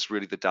missing was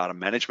really the data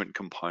management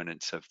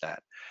components of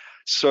that.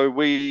 So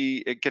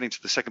getting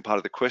to the second part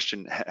of the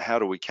question, how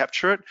do we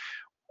capture it?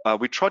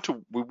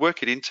 We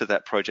work it into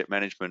that project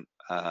management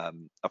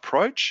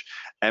approach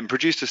and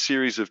produced a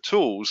series of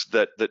tools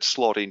that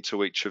slot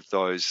into each of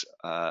those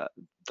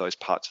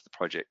parts of the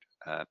project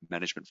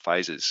management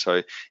phases.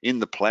 So in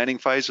the planning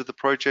phase of the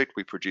project,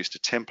 we produced a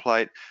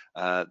template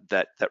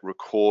that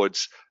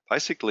records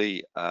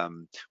basically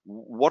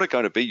what are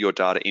going to be your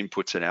data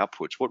inputs and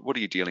outputs. What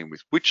are you dealing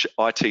with? Which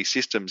IT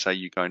systems are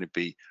you going to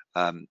be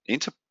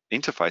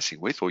interfacing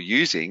with or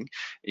using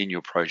in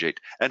your project,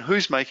 and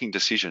who's making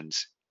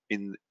decisions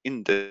in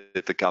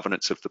the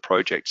governance of the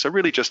project? So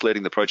really just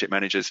letting the project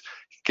managers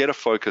get a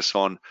focus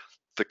on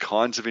the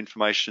kinds of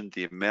information,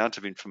 the amount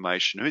of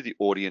information, who the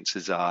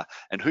audiences are,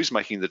 and who's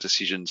making the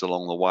decisions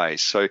along the way.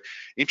 So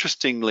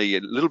interestingly,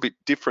 a little bit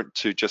different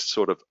to just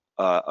sort of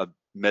a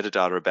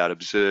metadata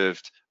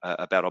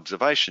about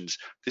observations.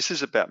 This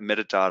is about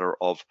metadata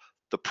of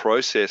the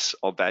process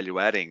of value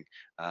adding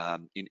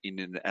in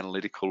an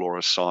analytical or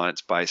a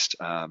science-based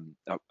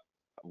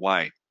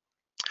way.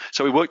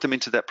 So we worked them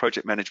into that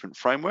project management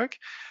framework.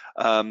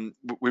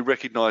 We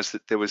recognised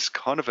that there was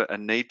kind of a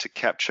need to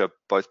capture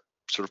both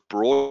sort of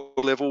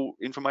broad level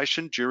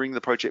information during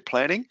the project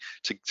planning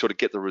to sort of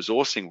get the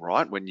resourcing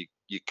right when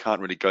you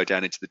can't really go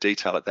down into the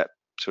detail at that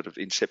sort of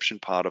inception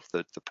part of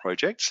the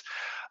projects,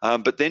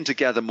 but then to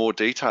gather more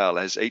detail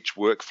as each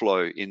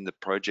workflow in the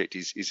project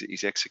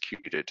is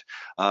executed.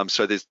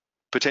 So there's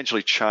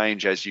potentially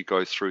change as you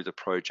go through the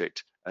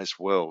project as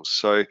well.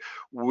 So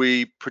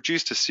we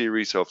produced a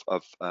series of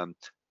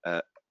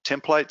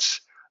templates,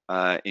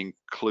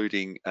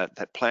 including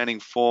that planning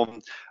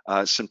form,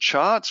 some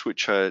charts,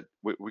 which are,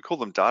 we call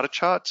them data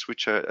charts,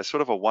 which are a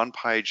sort of a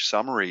one-page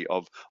summary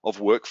of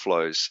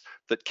workflows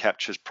that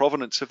captures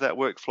provenance of that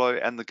workflow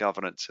and the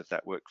governance of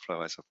that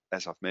workflow,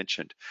 as I've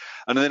mentioned.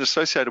 And then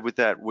associated with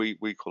that, we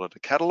call it a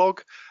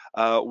catalog,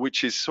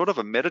 which is sort of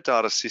a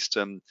metadata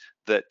system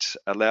that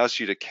allows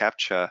you to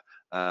capture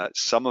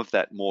some of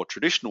that more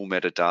traditional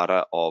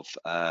metadata of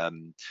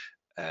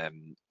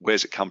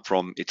where's it come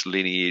from, its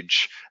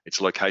lineage,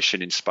 its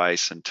location in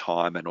space and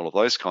time, and all of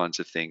those kinds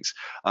of things,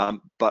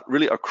 but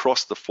really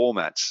across the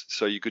formats.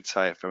 So you could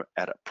say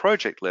at a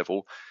project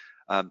level,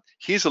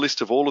 here's a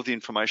list of all of the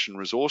information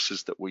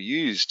resources that were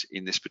used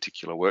in this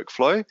particular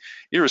workflow,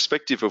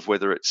 irrespective of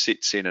whether it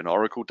sits in an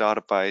Oracle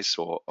database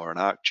or an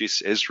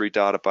ArcGIS Esri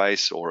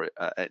database or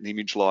an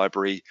image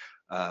library,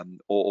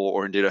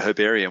 or indeed a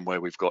herbarium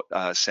where we've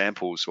got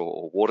samples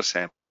or water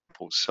samples.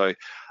 So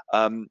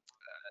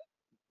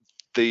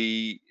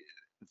the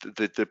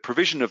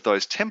provision of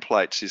those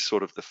templates is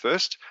sort of the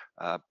first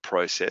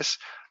process.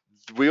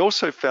 We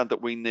also found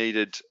that we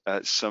needed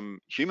some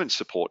human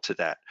support to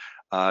that,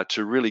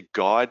 to really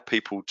guide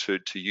people to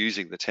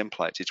using the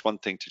templates. It's one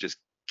thing to just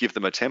give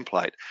them a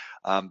template,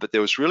 but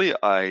there was really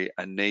a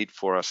need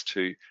for us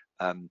to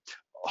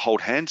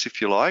hold hands,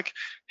 if you like,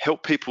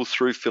 help people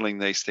through filling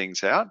these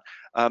things out,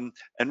 and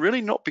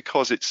really not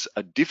because it's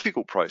a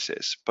difficult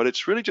process, but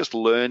it's really just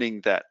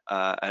learning that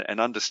and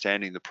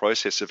understanding the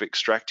process of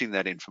extracting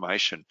that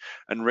information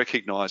and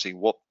recognizing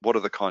what are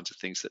the kinds of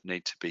things that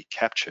need to be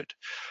captured.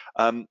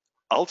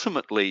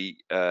 Ultimately,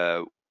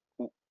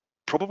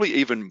 probably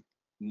even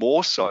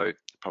more so,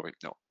 probably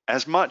not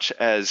as much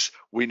as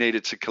we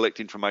needed to collect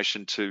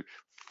information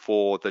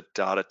for the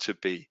data to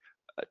be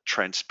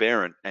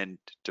transparent and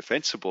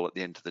defensible at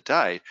the end of the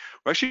day,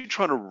 we're actually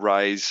trying to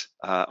raise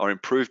or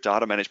improve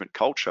data management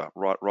culture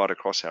right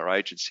across our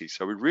agency.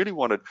 So we really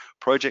wanted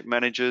project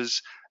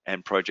managers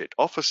and project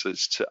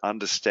officers to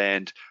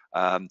understand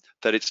that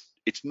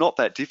it's not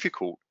that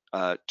difficult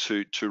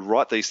to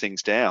write these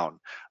things down,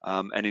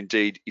 and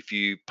indeed, if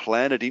you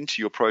plan it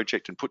into your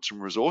project and put some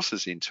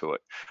resources into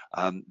it,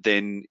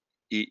 then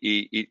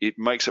it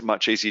makes it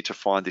much easier to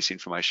find this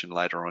information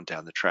later on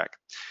down the track.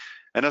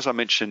 And as I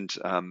mentioned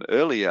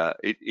earlier,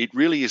 it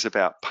really is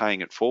about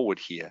paying it forward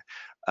here.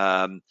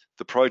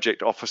 The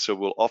project officer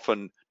will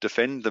often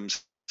defend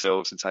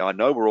themselves and say, I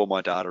know where all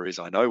my data is,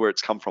 I know where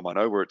it's come from, I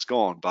know where it's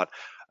gone. But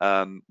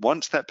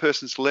once that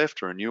person's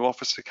left or a new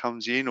officer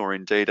comes in, or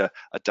indeed a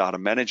data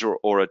manager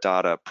or a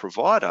data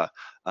provider,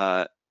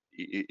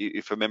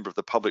 if a member of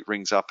the public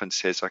rings up and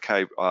says,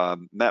 okay,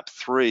 map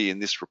 3 in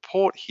this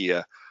report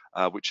here,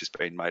 which has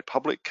been made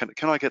public,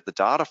 can I get the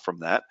data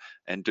from that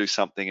and do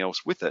something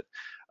else with it?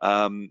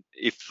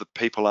 If the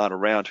people aren't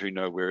around who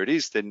know where it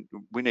is, then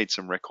we need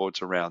some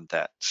records around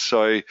that.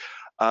 So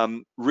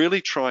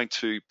really trying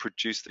to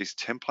produce these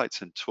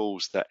templates and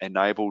tools that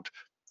enabled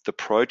the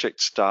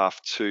project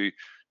staff to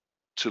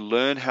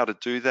learn how to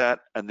do that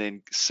and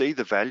then see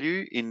the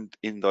value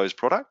in those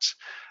products,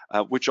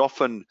 which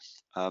often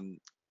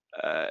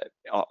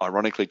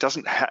ironically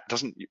doesn't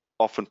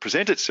often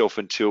present itself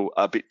until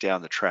a bit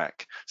down the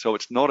track. So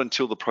it's not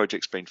until the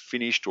project's been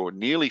finished or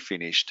nearly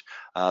finished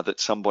that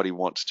somebody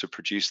wants to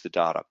produce the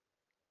data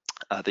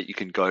that you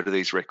can go to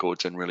these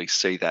records and really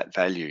see that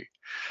value.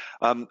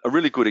 A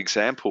really good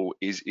example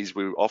is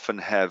we often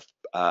have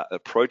a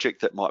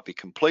project that might be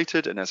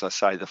completed, and as I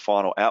say, the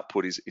final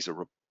output is a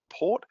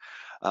report.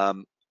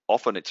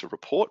 Often it's a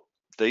report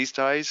these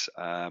days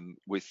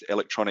with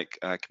electronic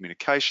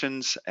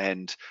communications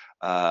and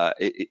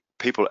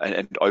people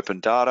and open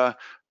data.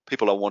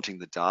 People are wanting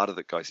the data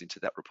that goes into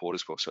that report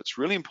as well. So it's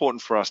really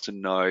important for us to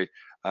know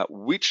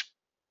which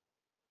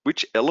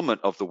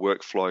element of the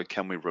workflow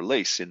can we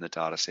release in the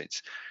data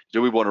sets.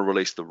 Do we want to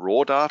release the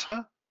raw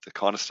data, the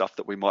kind of stuff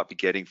that we might be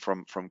getting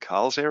from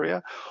Carl's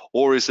area,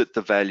 or is it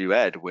the value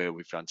add where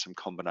we've done some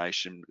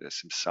combination,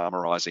 some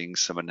summarizing,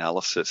 some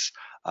analysis,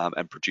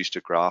 and produced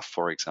a graph,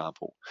 for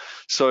example?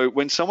 So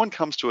when someone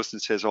comes to us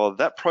and says, oh,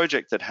 that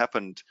project that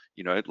happened,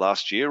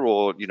 last year,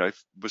 or,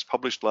 was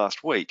published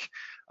last week,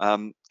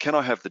 can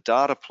I have the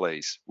data,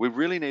 please? We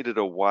really needed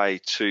a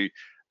way to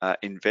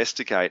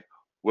investigate,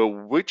 well,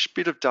 which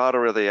bit of data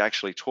are they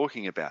actually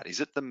talking about? Is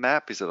it the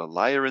map? Is it a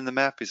layer in the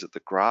map? Is it the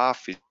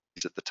graph?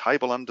 Is it the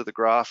table under the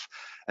graph?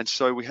 And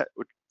so we're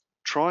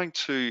trying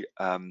to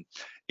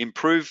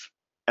improve,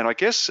 and I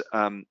guess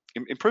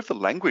improve the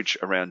language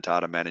around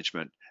data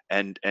management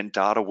and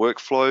data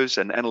workflows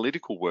and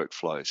analytical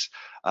workflows,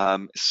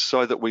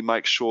 so that we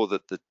make sure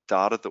that the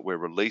data that we're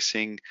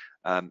releasing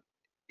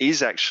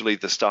is actually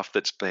the stuff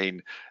that's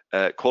been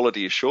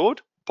quality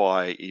assured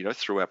by,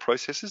 through our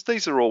processes.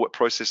 These are all what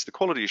process the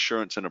quality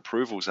assurance and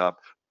approvals are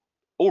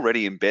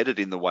already embedded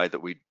in the way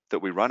that we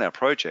run our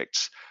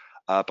projects,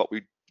 but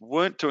we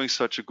weren't doing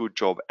such a good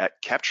job at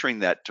capturing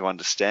that to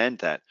understand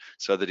that,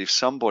 so that if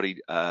somebody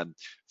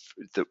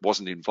that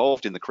wasn't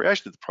involved in the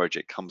creation of the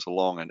project comes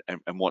along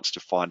and wants to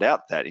find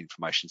out that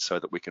information, so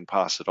that we can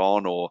pass it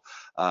on, or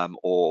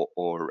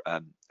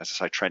as I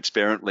say,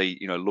 transparently,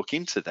 look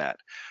into that.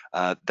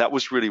 That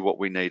was really what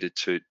we needed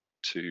to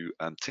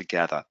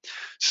gather.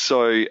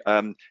 So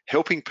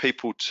helping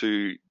people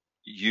to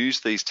use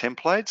these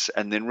templates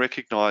and then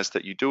recognize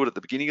that you do it at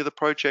the beginning of the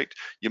project,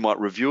 you might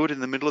review it in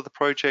the middle of the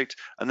project,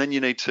 and then you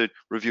need to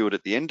review it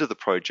at the end of the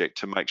project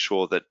to make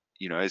sure that,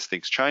 as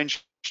things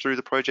change through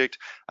the project,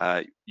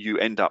 you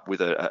end up with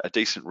a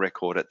decent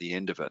record at the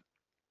end of it.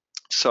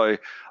 So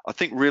I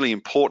think really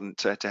important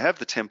to have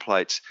the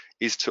templates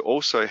is to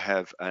also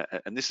have,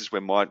 and this is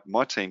where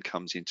my team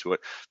comes into it,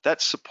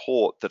 that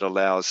support that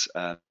allows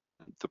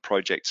the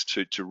projects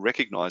to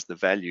recognize the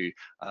value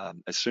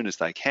as soon as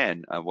they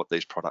can, what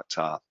these products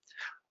are.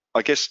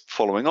 I guess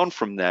following on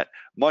from that,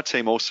 my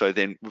team also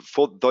then,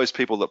 for those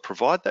people that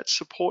provide that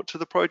support to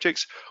the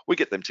projects, we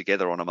get them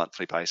together on a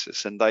monthly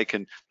basis, and they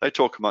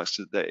talk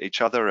amongst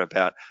each other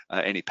about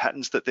any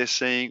patterns that they're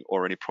seeing,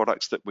 or any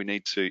products that we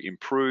need to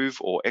improve,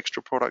 or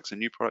extra products and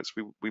new products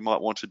we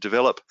might want to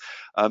develop.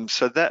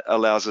 So that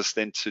allows us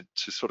then to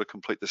sort of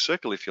complete the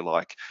circle, if you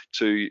like,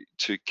 to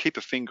keep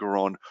a finger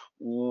on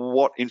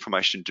what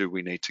information do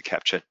we need to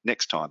capture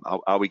next time.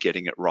 Are we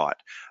getting it right?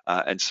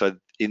 And so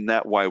in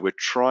that way, we're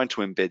trying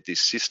to embed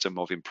this system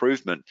of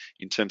improvement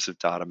in terms of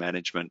data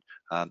management,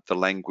 the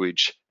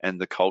language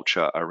and the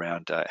culture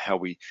around how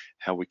we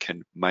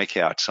can make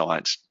our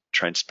science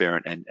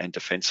transparent and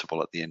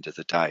defensible at the end of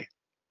the day.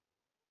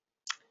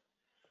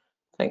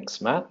 Thanks,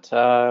 Matt.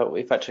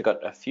 We've actually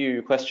got a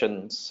few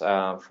questions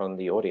from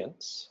the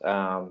audience,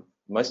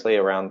 mostly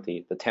around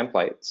the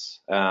templates.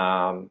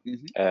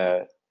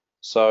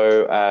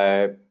 So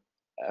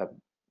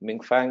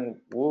Mingfang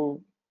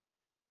Wu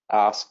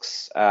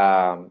asks,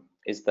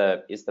 is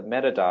the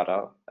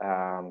metadata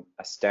a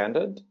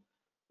standard,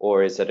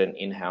 or is it an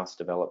in-house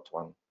developed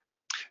one?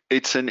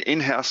 It's an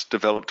in-house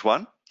developed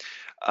one.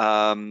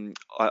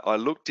 I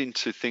looked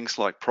into things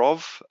like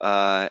Prov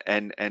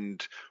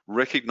and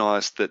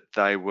recognized that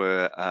they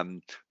were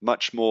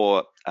much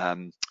more,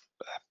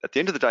 at the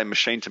end of the day,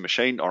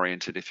 machine-to-machine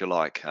oriented, if you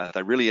like.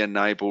 They really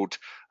enabled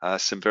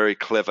some very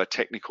clever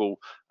technical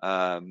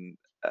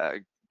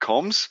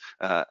comms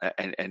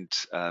and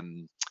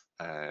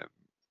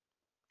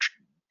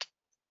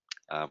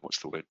what's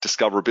the word?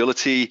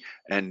 Discoverability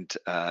and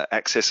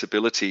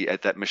accessibility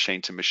at that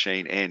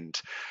machine-to-machine end.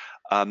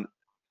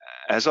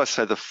 As I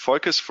say, the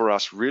focus for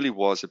us really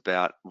was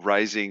about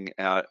raising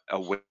our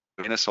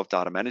awareness of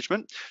data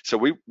management. So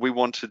we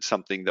wanted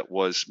something that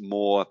was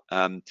more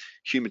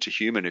human to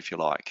human, if you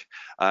like,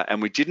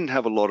 and we didn't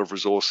have a lot of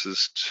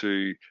resources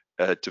to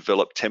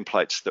develop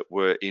templates that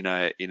were in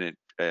a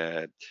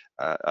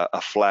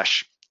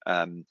flash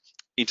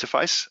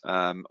interface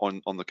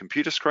on the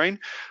computer screen.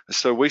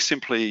 So we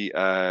simply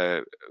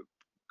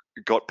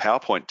got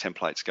PowerPoint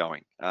templates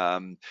going.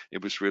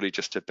 It was really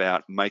just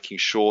about making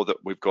sure that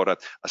we've got a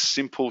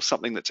simple,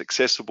 something that's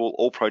accessible.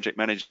 All project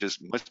managers,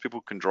 most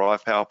people can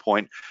drive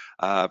PowerPoint.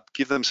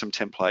 Give them some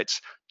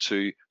templates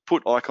to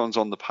put icons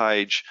on the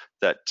page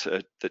that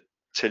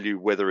tell you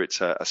whether it's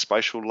a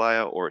spatial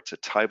layer, or it's a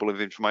table of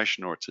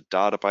information, or it's a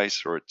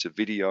database, or it's a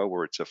video,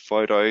 or it's a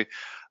photo,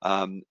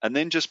 and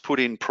then just put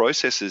in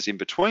processes in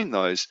between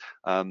those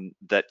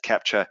that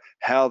capture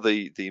how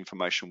the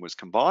information was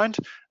combined,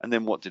 and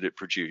then what did it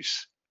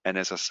produce. And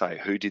as I say,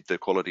 who did the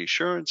quality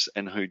assurance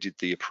and who did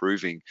the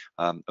approving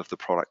of the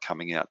product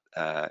coming out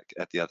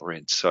at the other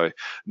end. So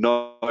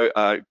no,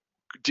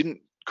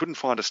 couldn't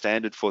find a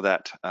standard for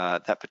that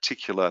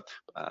particular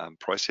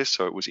process,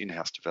 so it was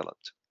in-house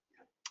developed.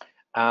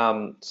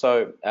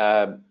 So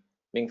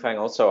Mingfang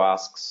also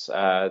asks,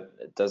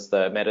 does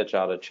the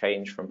metadata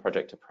change from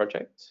project to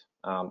project,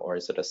 or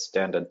is it a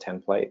standard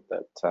template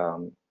that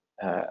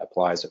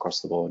applies across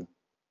the board?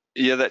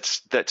 Yeah,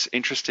 that's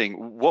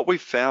interesting. What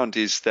we've found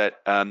is that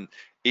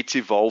it's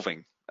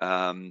evolving.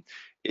 Some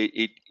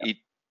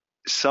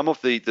of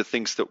the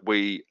things that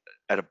we,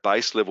 at a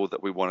base level,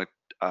 that we want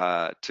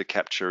to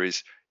capture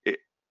is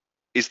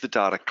the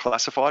data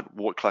classified?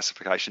 What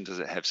classification does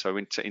it have? So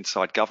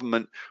inside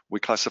government, we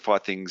classify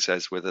things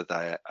as whether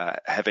they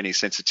have any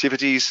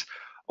sensitivities,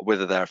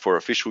 whether they're for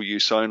official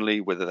use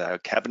only, whether they are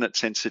cabinet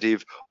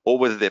sensitive, or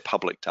whether they're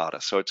public data.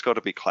 So it's got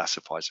to be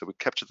classified. So we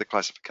capture the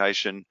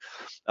classification,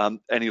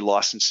 any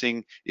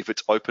licensing, if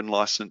it's open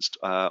licensed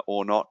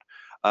or not,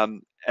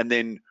 and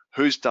then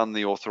who's done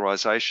the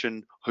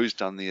authorization, who's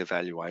done the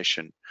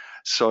evaluation.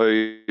 So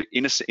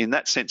in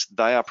that sense,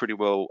 they are pretty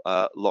well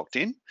locked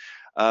in.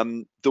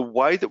 The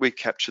way that we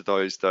capture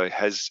those, though,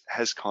 has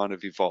kind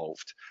of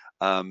evolved.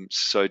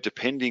 So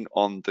depending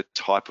on the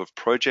type of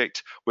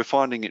project, we're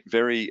finding it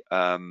very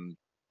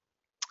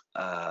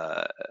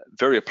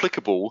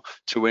applicable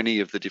to any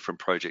of the different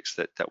projects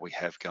that we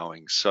have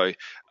going. So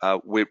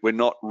we're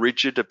not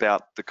rigid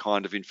about the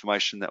kind of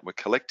information that we're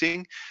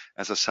collecting.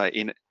 As I say,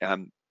 in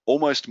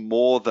almost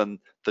more than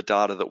the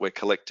data that we're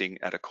collecting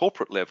at a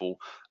corporate level,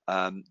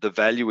 the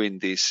value in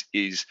this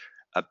is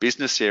a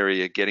business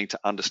area getting to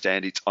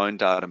understand its own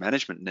data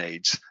management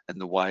needs and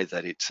the way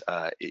that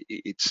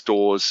it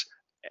stores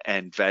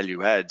and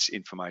value adds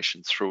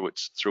information through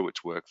its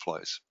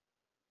workflows.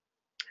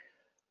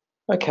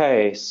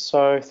 Okay,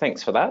 so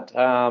thanks for that.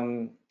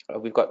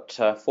 We've got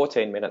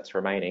 14 minutes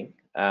remaining,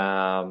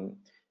 and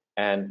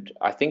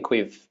I think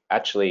we've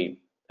actually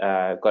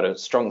got a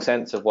strong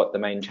sense of what the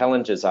main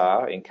challenges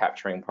are in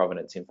capturing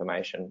provenance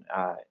information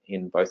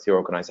in both your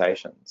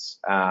organisations.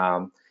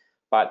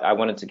 But I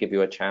wanted to give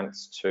you a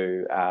chance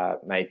to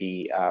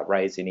maybe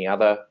raise any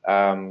other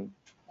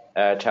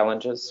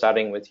challenges,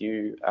 starting with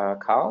you,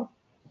 Carl.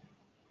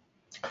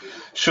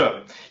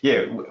 Sure.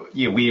 Yeah,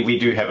 we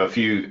do have a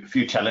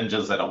few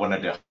challenges that I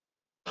wanted to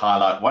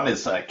highlight. One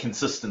is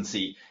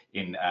consistency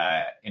in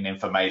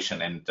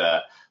information, and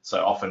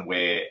so often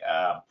where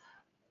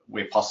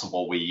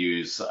possible, we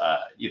use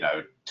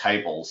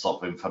tables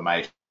of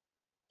information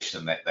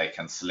that they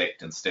can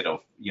select instead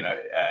of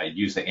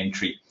user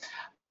entry.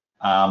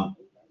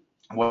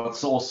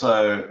 What's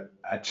also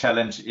a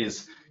challenge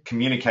is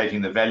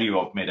communicating the value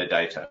of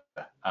metadata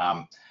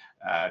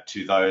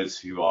to those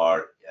who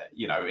are,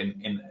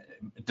 in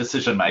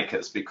decision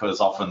makers, because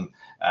often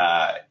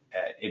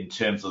in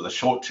terms of the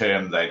short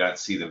term, they don't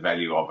see the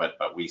value of it,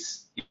 but we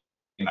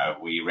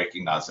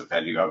recognize the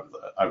value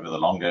over the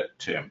longer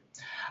term.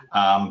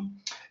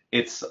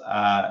 It's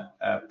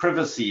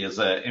privacy is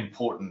an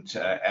important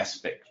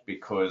aspect,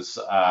 because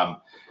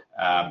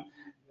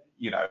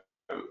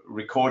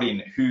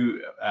recording who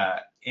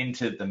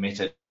entered the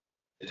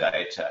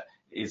metadata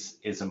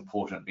is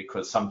important,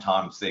 because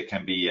sometimes there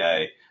can be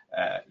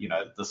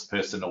this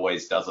person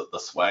always does it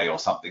this way or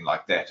something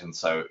like that, and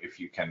so if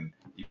you can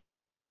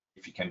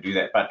do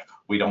that, but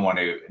we don't want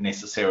to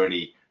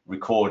necessarily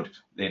record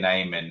their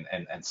name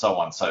and so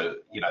on. So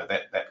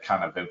that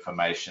kind of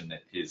information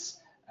is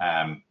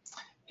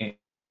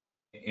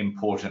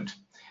important.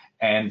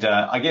 And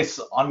I guess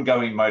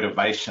ongoing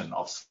motivation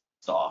of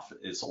staff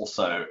is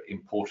also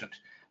important,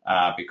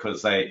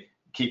 because they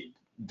keep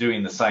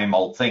doing the same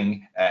old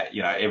thing at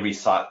every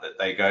site that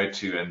they go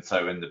to, and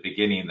so in the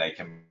beginning they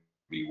can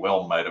be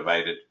well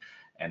motivated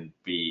and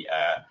be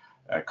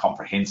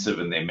comprehensive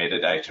in their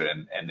metadata,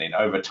 and then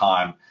over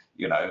time,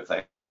 if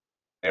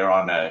they're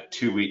on a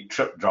 2-week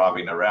trip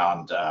driving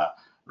around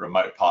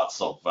remote parts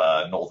of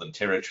Northern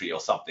Territory or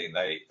something,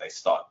 they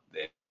start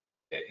their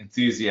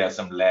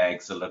enthusiasm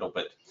lags a little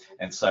bit,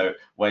 and so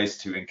ways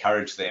to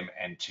encourage them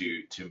and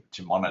to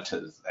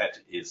monitor that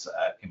is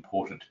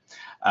important.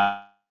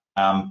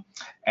 And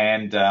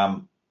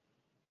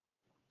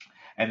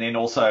then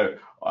also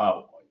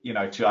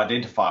to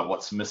identify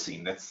what's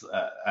missing. That's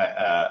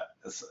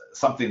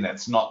something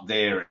that's not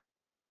there.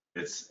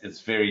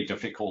 It's very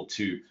difficult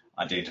to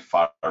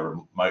identify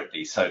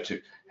remotely. So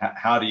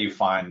how do you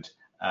find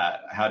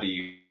how do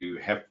you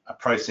have a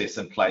process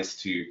in place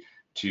to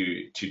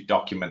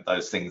document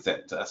those things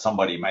that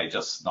somebody may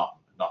just not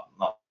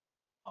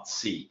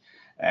see?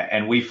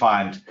 And we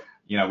find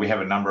we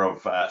have a number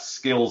of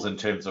skills in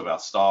terms of our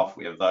staff.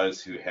 We have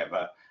those who have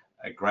a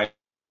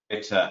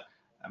greater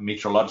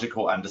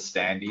meteorological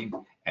understanding,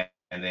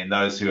 and then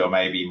those who are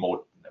maybe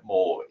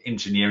more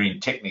engineering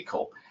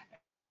technical,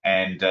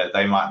 and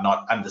they might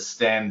not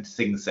understand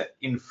things that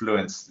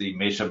influence the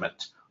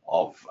measurement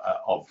of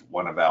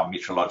one of our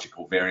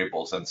meteorological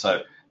variables, and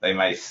so they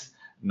may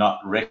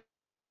not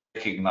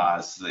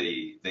recognize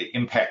the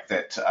impact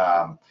that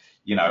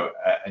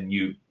a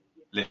new,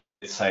 let's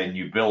say, a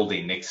new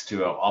building next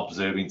to an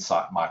observing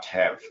site might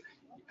have,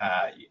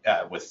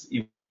 with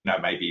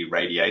maybe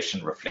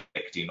radiation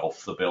reflecting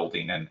off the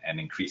building and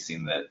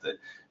increasing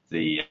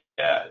the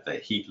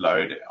heat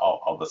load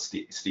of the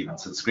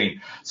Stevenson screen.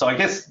 So I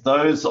guess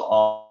those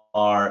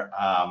are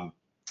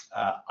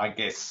I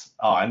guess.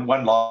 Oh, and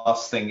one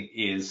last thing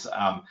is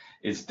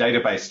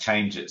database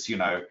changes.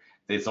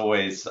 There's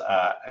always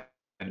a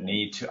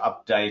need to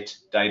update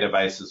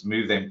databases,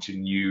 move them to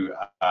new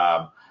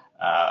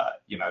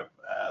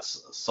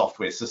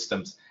software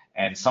systems,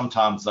 and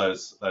sometimes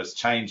those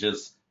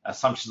changes,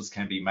 assumptions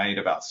can be made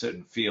about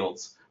certain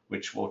fields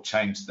which will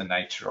change the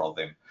nature of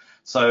them.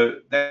 So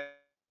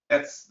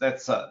that's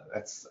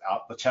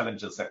the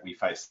challenges that we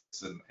face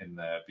in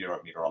the Bureau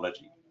of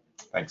Meteorology.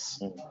 Thanks.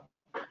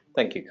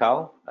 Thank you,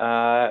 Carl.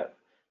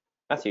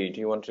 Matthew, do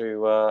you want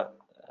to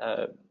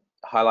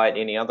highlight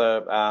any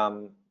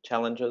other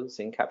challenges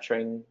in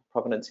capturing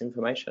provenance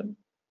information?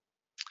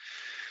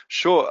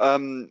 Sure.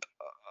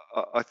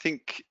 I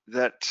think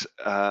that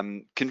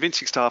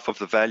convincing staff of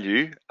the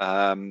value,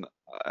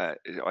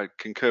 I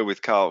concur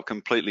with Carl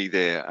completely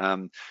there.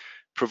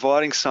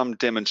 Providing some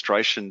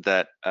demonstration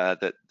that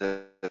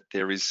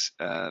there is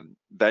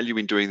value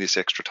in doing this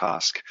extra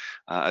task,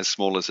 as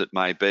small as it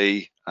may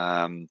be,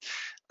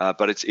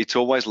 but it's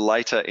always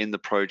later in the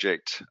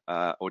project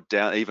or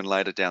even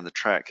later down the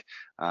track,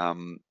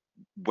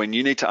 when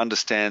you need to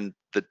understand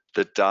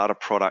the data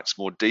products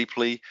more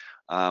deeply,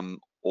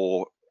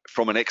 or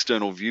from an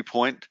external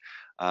viewpoint,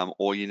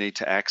 or you need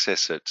to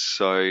access it.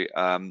 So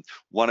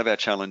one of our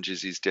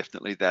challenges is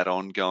definitely that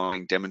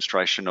ongoing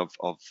demonstration of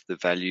the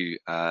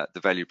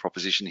value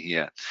proposition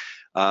here.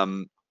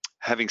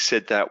 Having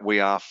said that, we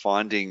are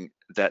finding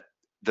that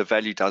the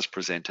value does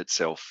present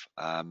itself.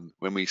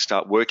 When we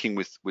start working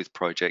with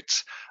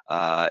projects,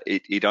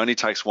 it only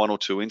takes one or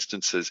two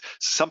instances.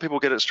 Some people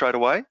get it straight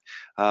away,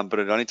 but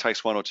it only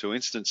takes one or two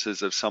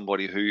instances of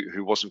somebody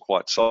who wasn't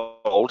quite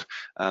sold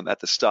at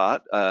the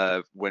start.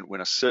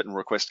 When a certain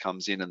request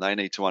comes in and they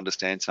need to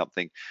understand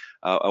something,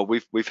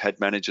 we've had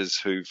managers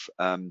who've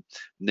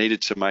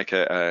needed to make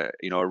a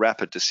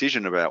rapid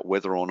decision about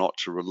whether or not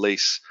to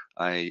release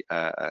a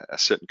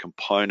certain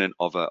component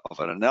of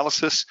an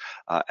analysis,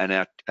 and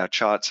our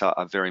charts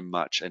are very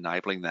much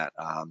enabling that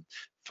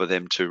for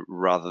them to,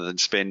 rather than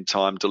spend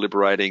time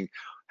deliberating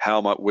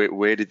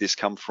where did this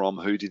come from,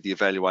 who did the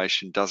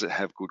evaluation, does it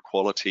have good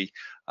quality,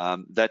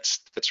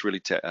 that's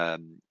really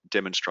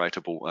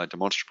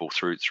demonstrable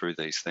through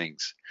these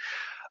things.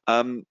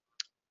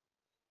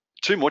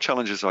 Two more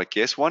challenges, I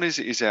guess. One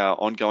is our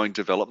ongoing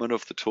development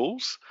of the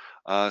tools.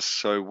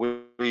 So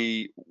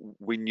we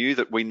knew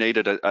that we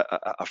needed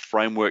a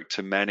framework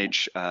to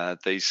manage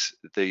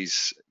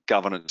these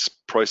governance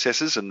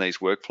processes and these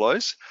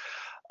workflows,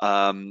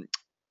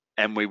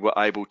 and we were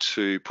able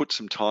to put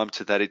some time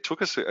to that. It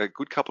took us a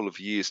good couple of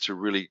years to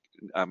really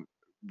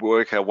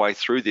work our way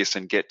through this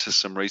and get to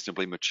some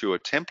reasonably mature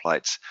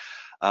templates.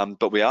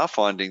 But we are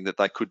finding that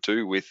they could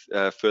do with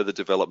further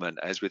development,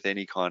 as with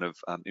any kind of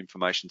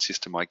information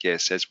system, I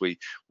guess, as we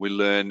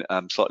learn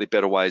slightly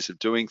better ways of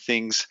doing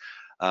things.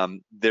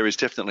 There is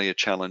definitely a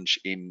challenge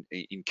in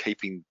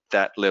keeping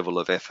that level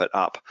of effort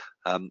up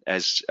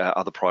as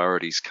other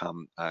priorities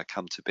come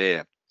to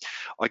bear.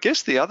 I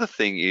guess the other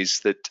thing is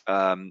that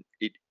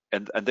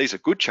and these are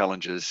good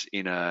challenges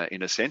in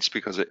a sense,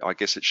 because I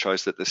guess it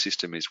shows that the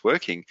system is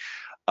working.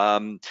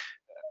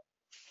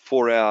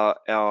 For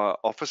our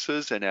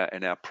officers and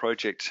our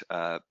project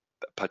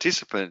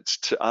participants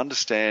to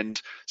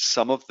understand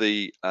some of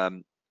the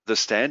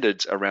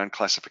standards around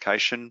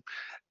classification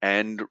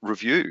and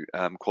review,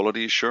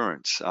 quality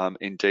assurance,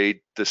 indeed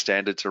the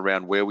standards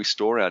around where we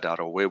store our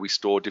data or where we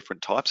store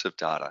different types of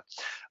data.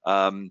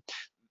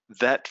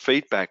 That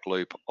feedback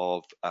loop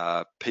of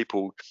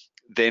people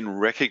then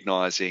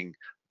recognizing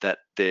that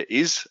there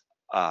is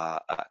a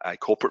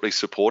corporately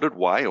supported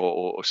way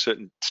or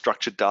certain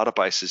structured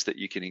databases that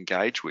you can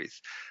engage with.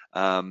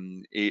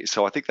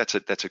 So I think that's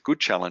a good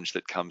challenge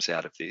that comes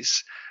out of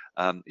this,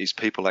 is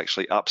people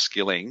actually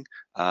upskilling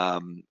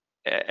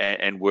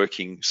and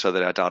working so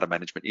that our data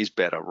management is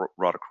better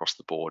right across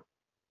the board.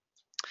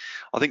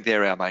 I think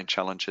they're our main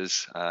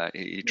challenges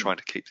in trying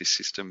to keep this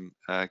system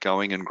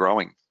going and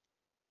growing.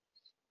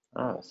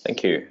 Oh,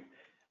 thank you.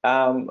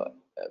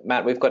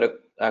 Matt, we've got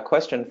a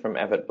question from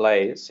Everett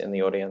Blaze in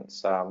the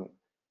audience.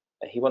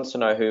 He wants to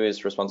know who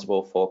is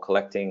responsible for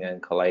collecting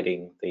and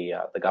collating the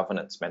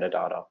governance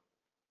metadata.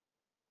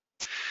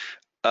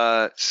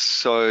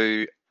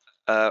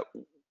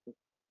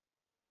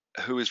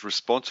 Who is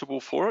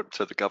responsible for it?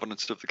 So the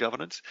governance of the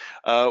governance.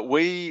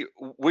 We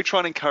try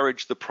and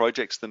encourage the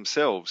projects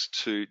themselves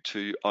to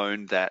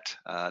own that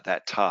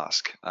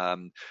task.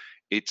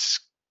 It's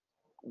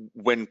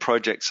when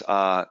projects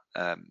are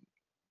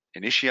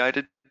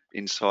initiated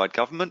inside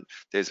government,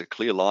 there's a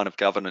clear line of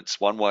governance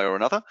one way or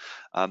another.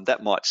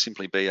 That might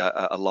simply be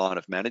a line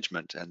of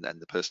management, and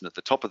the person at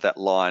the top of that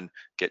line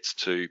gets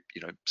to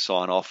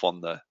sign off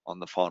on the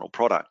final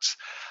products.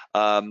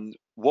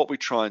 What we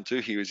try and do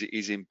here is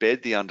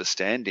embed the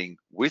understanding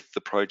with the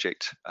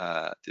project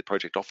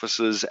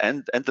officers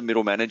and the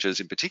middle managers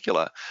in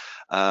particular,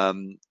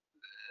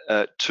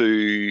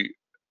 to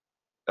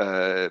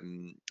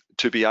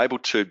be able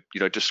to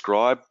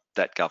describe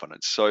that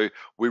governance. So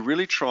we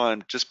really try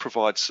and just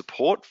provide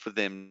support for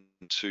them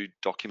to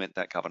document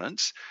that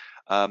governance,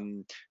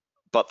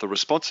 but the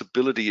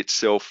responsibility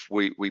itself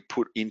we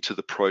put into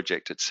the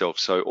project itself.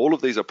 So all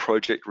of these are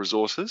project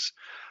resources.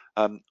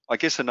 I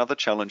guess another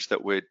challenge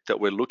that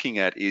we're looking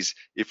at is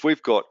if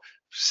we've got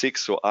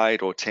 6 or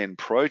 8 or 10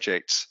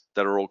 projects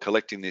that are all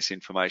collecting this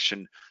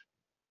information,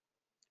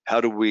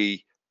 how do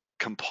we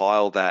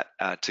compile that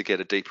to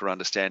get a deeper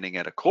understanding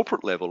at a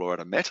corporate level or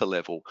at a meta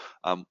level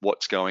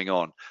what's going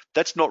on?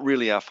 That's not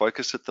really our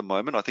focus at the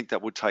moment. I think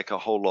that would take a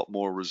whole lot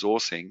more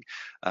resourcing.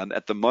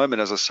 At the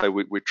moment, as I say,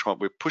 we're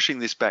pushing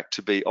this back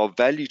to be of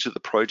value to the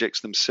projects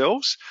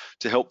themselves,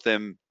 to help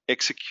them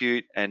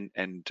execute and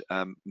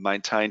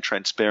maintain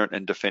transparent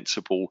and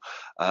defensible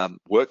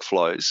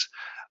workflows.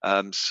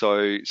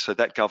 So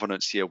that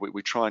governance,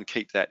 we try and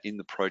keep that in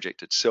the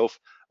project itself.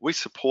 We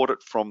support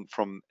it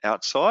from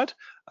outside,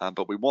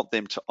 but we want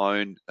them to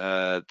own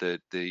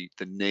the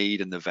need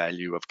and the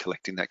value of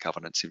collecting that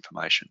governance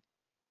information.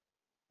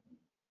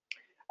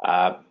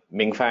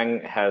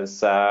 Mingfang has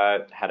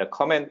had a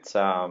comment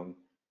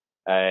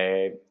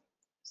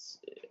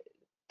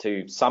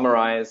to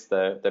summarize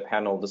the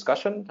panel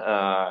discussion,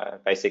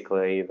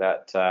 basically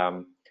that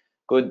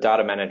good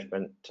data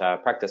management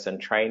practice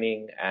and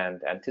training,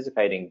 and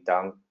anticipating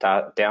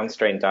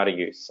downstream data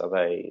use are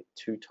the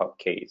two top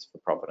keys for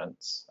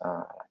provenance.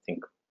 I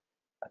think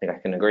I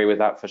can agree with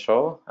that for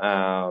sure.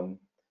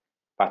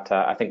 But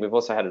I think we've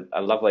also had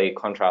a lovely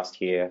contrast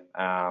here.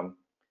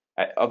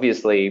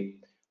 Obviously,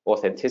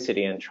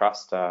 authenticity and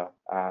trust are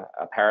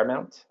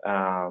paramount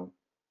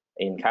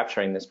in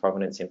capturing this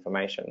provenance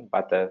information,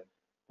 but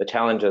the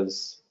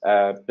challenges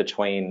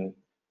between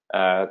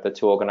the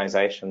two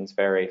organizations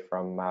vary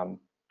from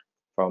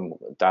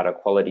data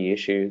quality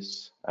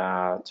issues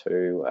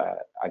to,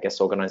 I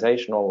guess,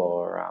 organizational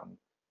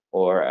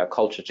or a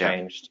culture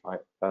change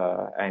type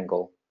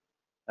angle.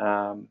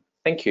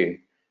 Thank you.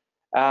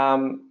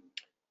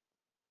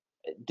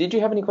 Did you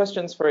have any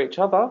questions for each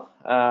other?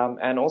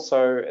 And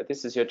also,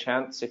 this is your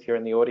chance, if you're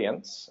in the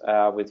audience,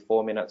 with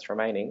 4 minutes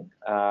remaining,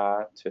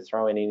 to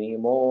throw in any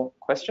more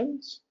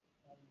questions.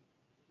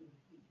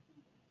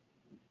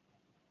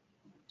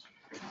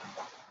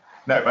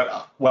 No,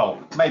 but well,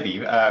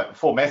 maybe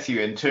for Matthew,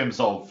 in terms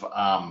of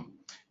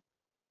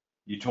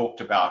you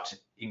talked about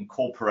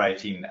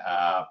incorporating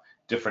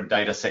different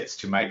data sets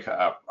to make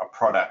a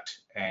product,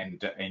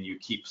 and you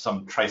keep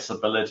some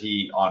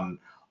traceability on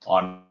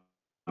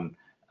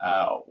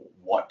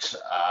what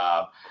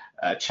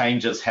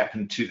changes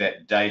happened to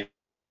that data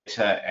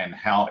and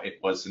how it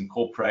was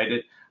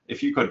incorporated.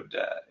 If you could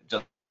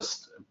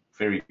just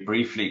very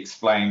briefly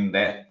explain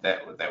that,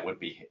 that would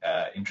be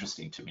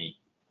interesting to me.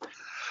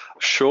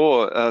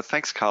 Sure.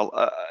 Thanks,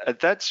 Carl.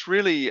 That's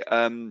really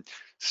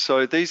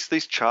so.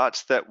 These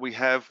charts that we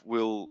have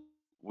will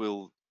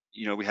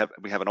you know, we have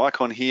an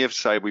icon here.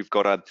 Say we've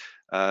got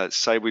a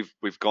say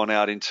we've gone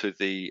out into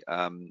the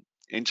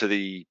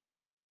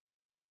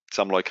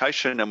some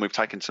location and we've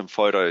taken some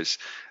photos,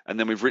 and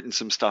then we've written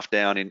some stuff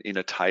down in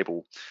a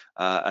table,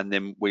 and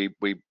then we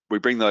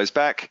bring those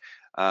back.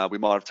 We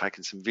might have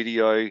taken some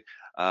video.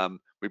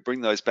 We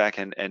bring those back,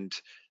 and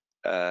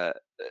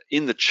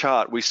in the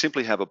chart we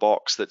simply have a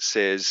box that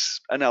says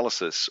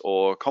analysis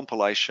or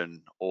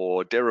compilation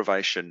or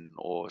derivation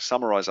or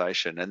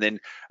summarization, and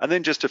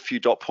then just a few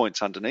dot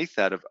points underneath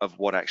that of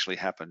what actually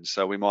happened.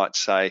 So we might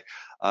say,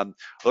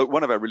 look,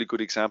 one of our really good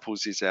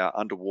examples is our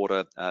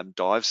underwater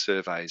dive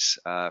surveys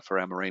for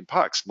our marine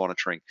parks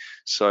monitoring.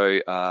 So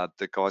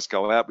the guys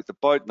go out with the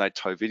boat and they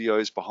tow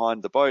videos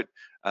behind the boat,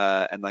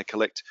 and they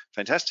collect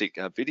fantastic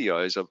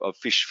videos of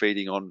fish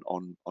feeding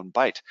on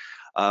bait.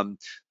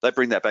 They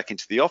bring that back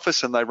into the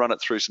office and they run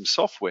it through some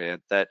software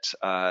that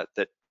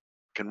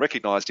can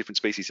recognize different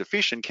species of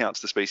fish and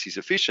counts the species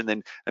of fish, and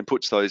then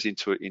puts those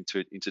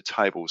into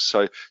tables.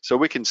 So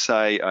we can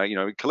say, you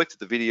know, we collected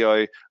the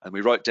video and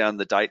we wrote down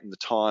the date and the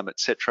time,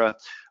 etc.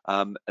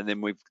 And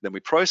then we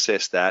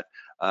process that,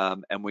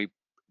 and we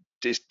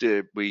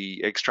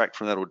extract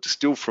from that or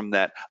distill from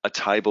that a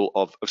table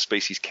of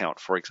species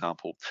count, for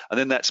example. And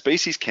then that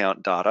species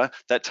count data,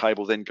 that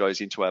table then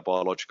goes into our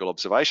biological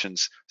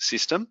observations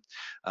system,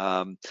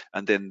 and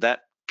then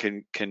that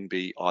can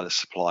be either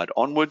supplied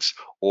onwards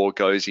or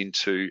goes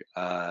into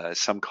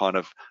some kind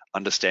of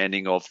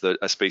understanding of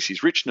a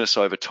species richness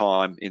over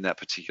time in that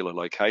particular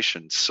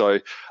location. So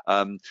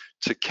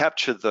to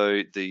capture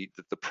the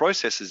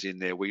processes in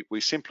there, we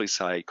simply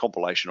say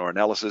compilation or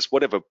analysis,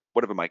 whatever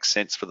makes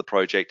sense for the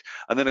project,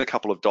 and then a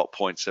couple of dot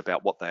points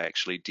about what they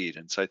actually did.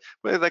 And so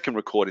whether they can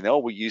record in, oh,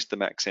 we used the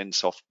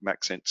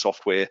Maxent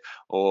software,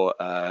 or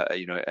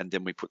you know, and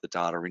then we put the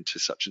data into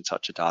such and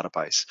such a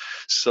database.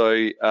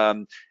 So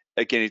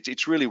again,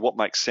 it's really what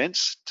makes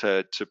sense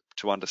to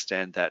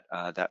understand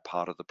that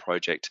part of the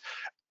project,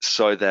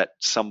 so that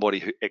somebody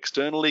who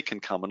externally can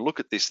come and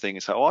look at this thing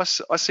and say, oh,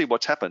 I see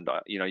what's happened.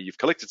 You know, you've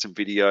collected some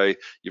video,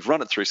 you've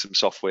run it through some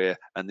software,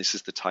 and this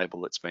is the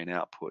table that's been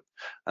output.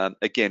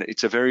 Again,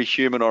 it's a very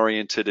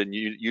human-oriented and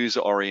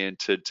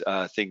user-oriented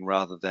thing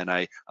rather than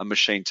a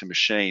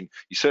machine-to-machine.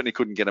 You certainly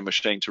couldn't get a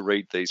machine to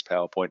read these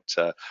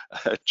PowerPoint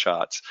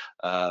charts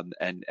and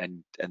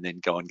then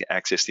go and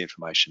access the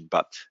information.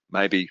 But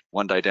maybe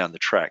one day down the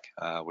track,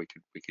 we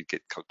could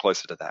get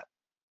closer to that.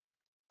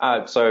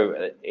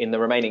 So in the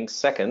remaining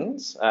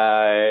seconds,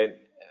 Matt,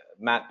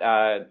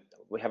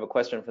 we have a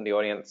question from the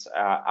audience.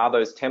 Are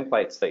those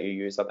templates that you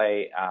use, are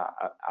they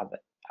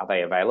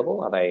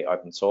available? Are they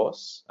open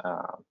source?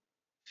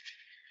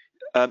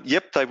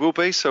 Yep, they will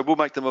be. So we'll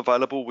make them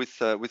available with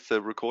the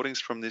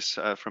recordings from this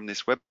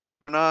webinar.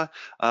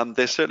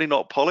 They're certainly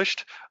not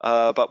polished,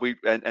 but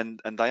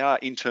and they are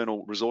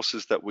internal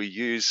resources that we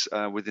use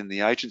within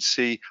the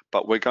agency,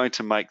 but we're going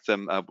to make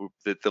them,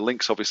 the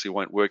links obviously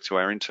won't work to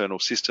our internal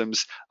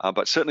systems,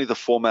 but certainly the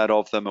format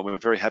of them, and we're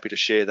very happy to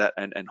share that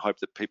and hope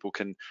that people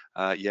can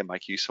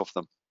make use of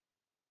them.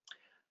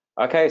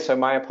 Okay, so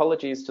my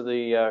apologies to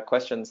the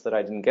questions that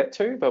I didn't get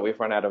to, but we've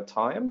run out of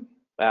time.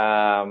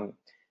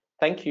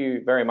 Thank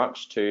you very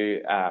much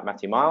to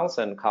Matthew Miles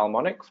and Carl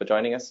Monick for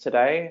joining us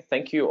today.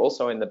 Thank you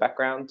also in the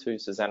background to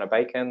Susanna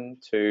Bacon,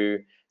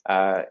 to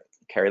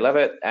Kerry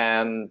Levitt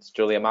and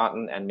Julia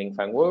Martin and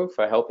Mingfang Wu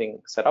for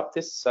helping set up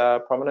this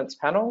provenance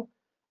panel.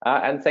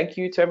 And thank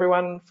you to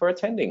everyone for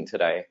attending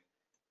today.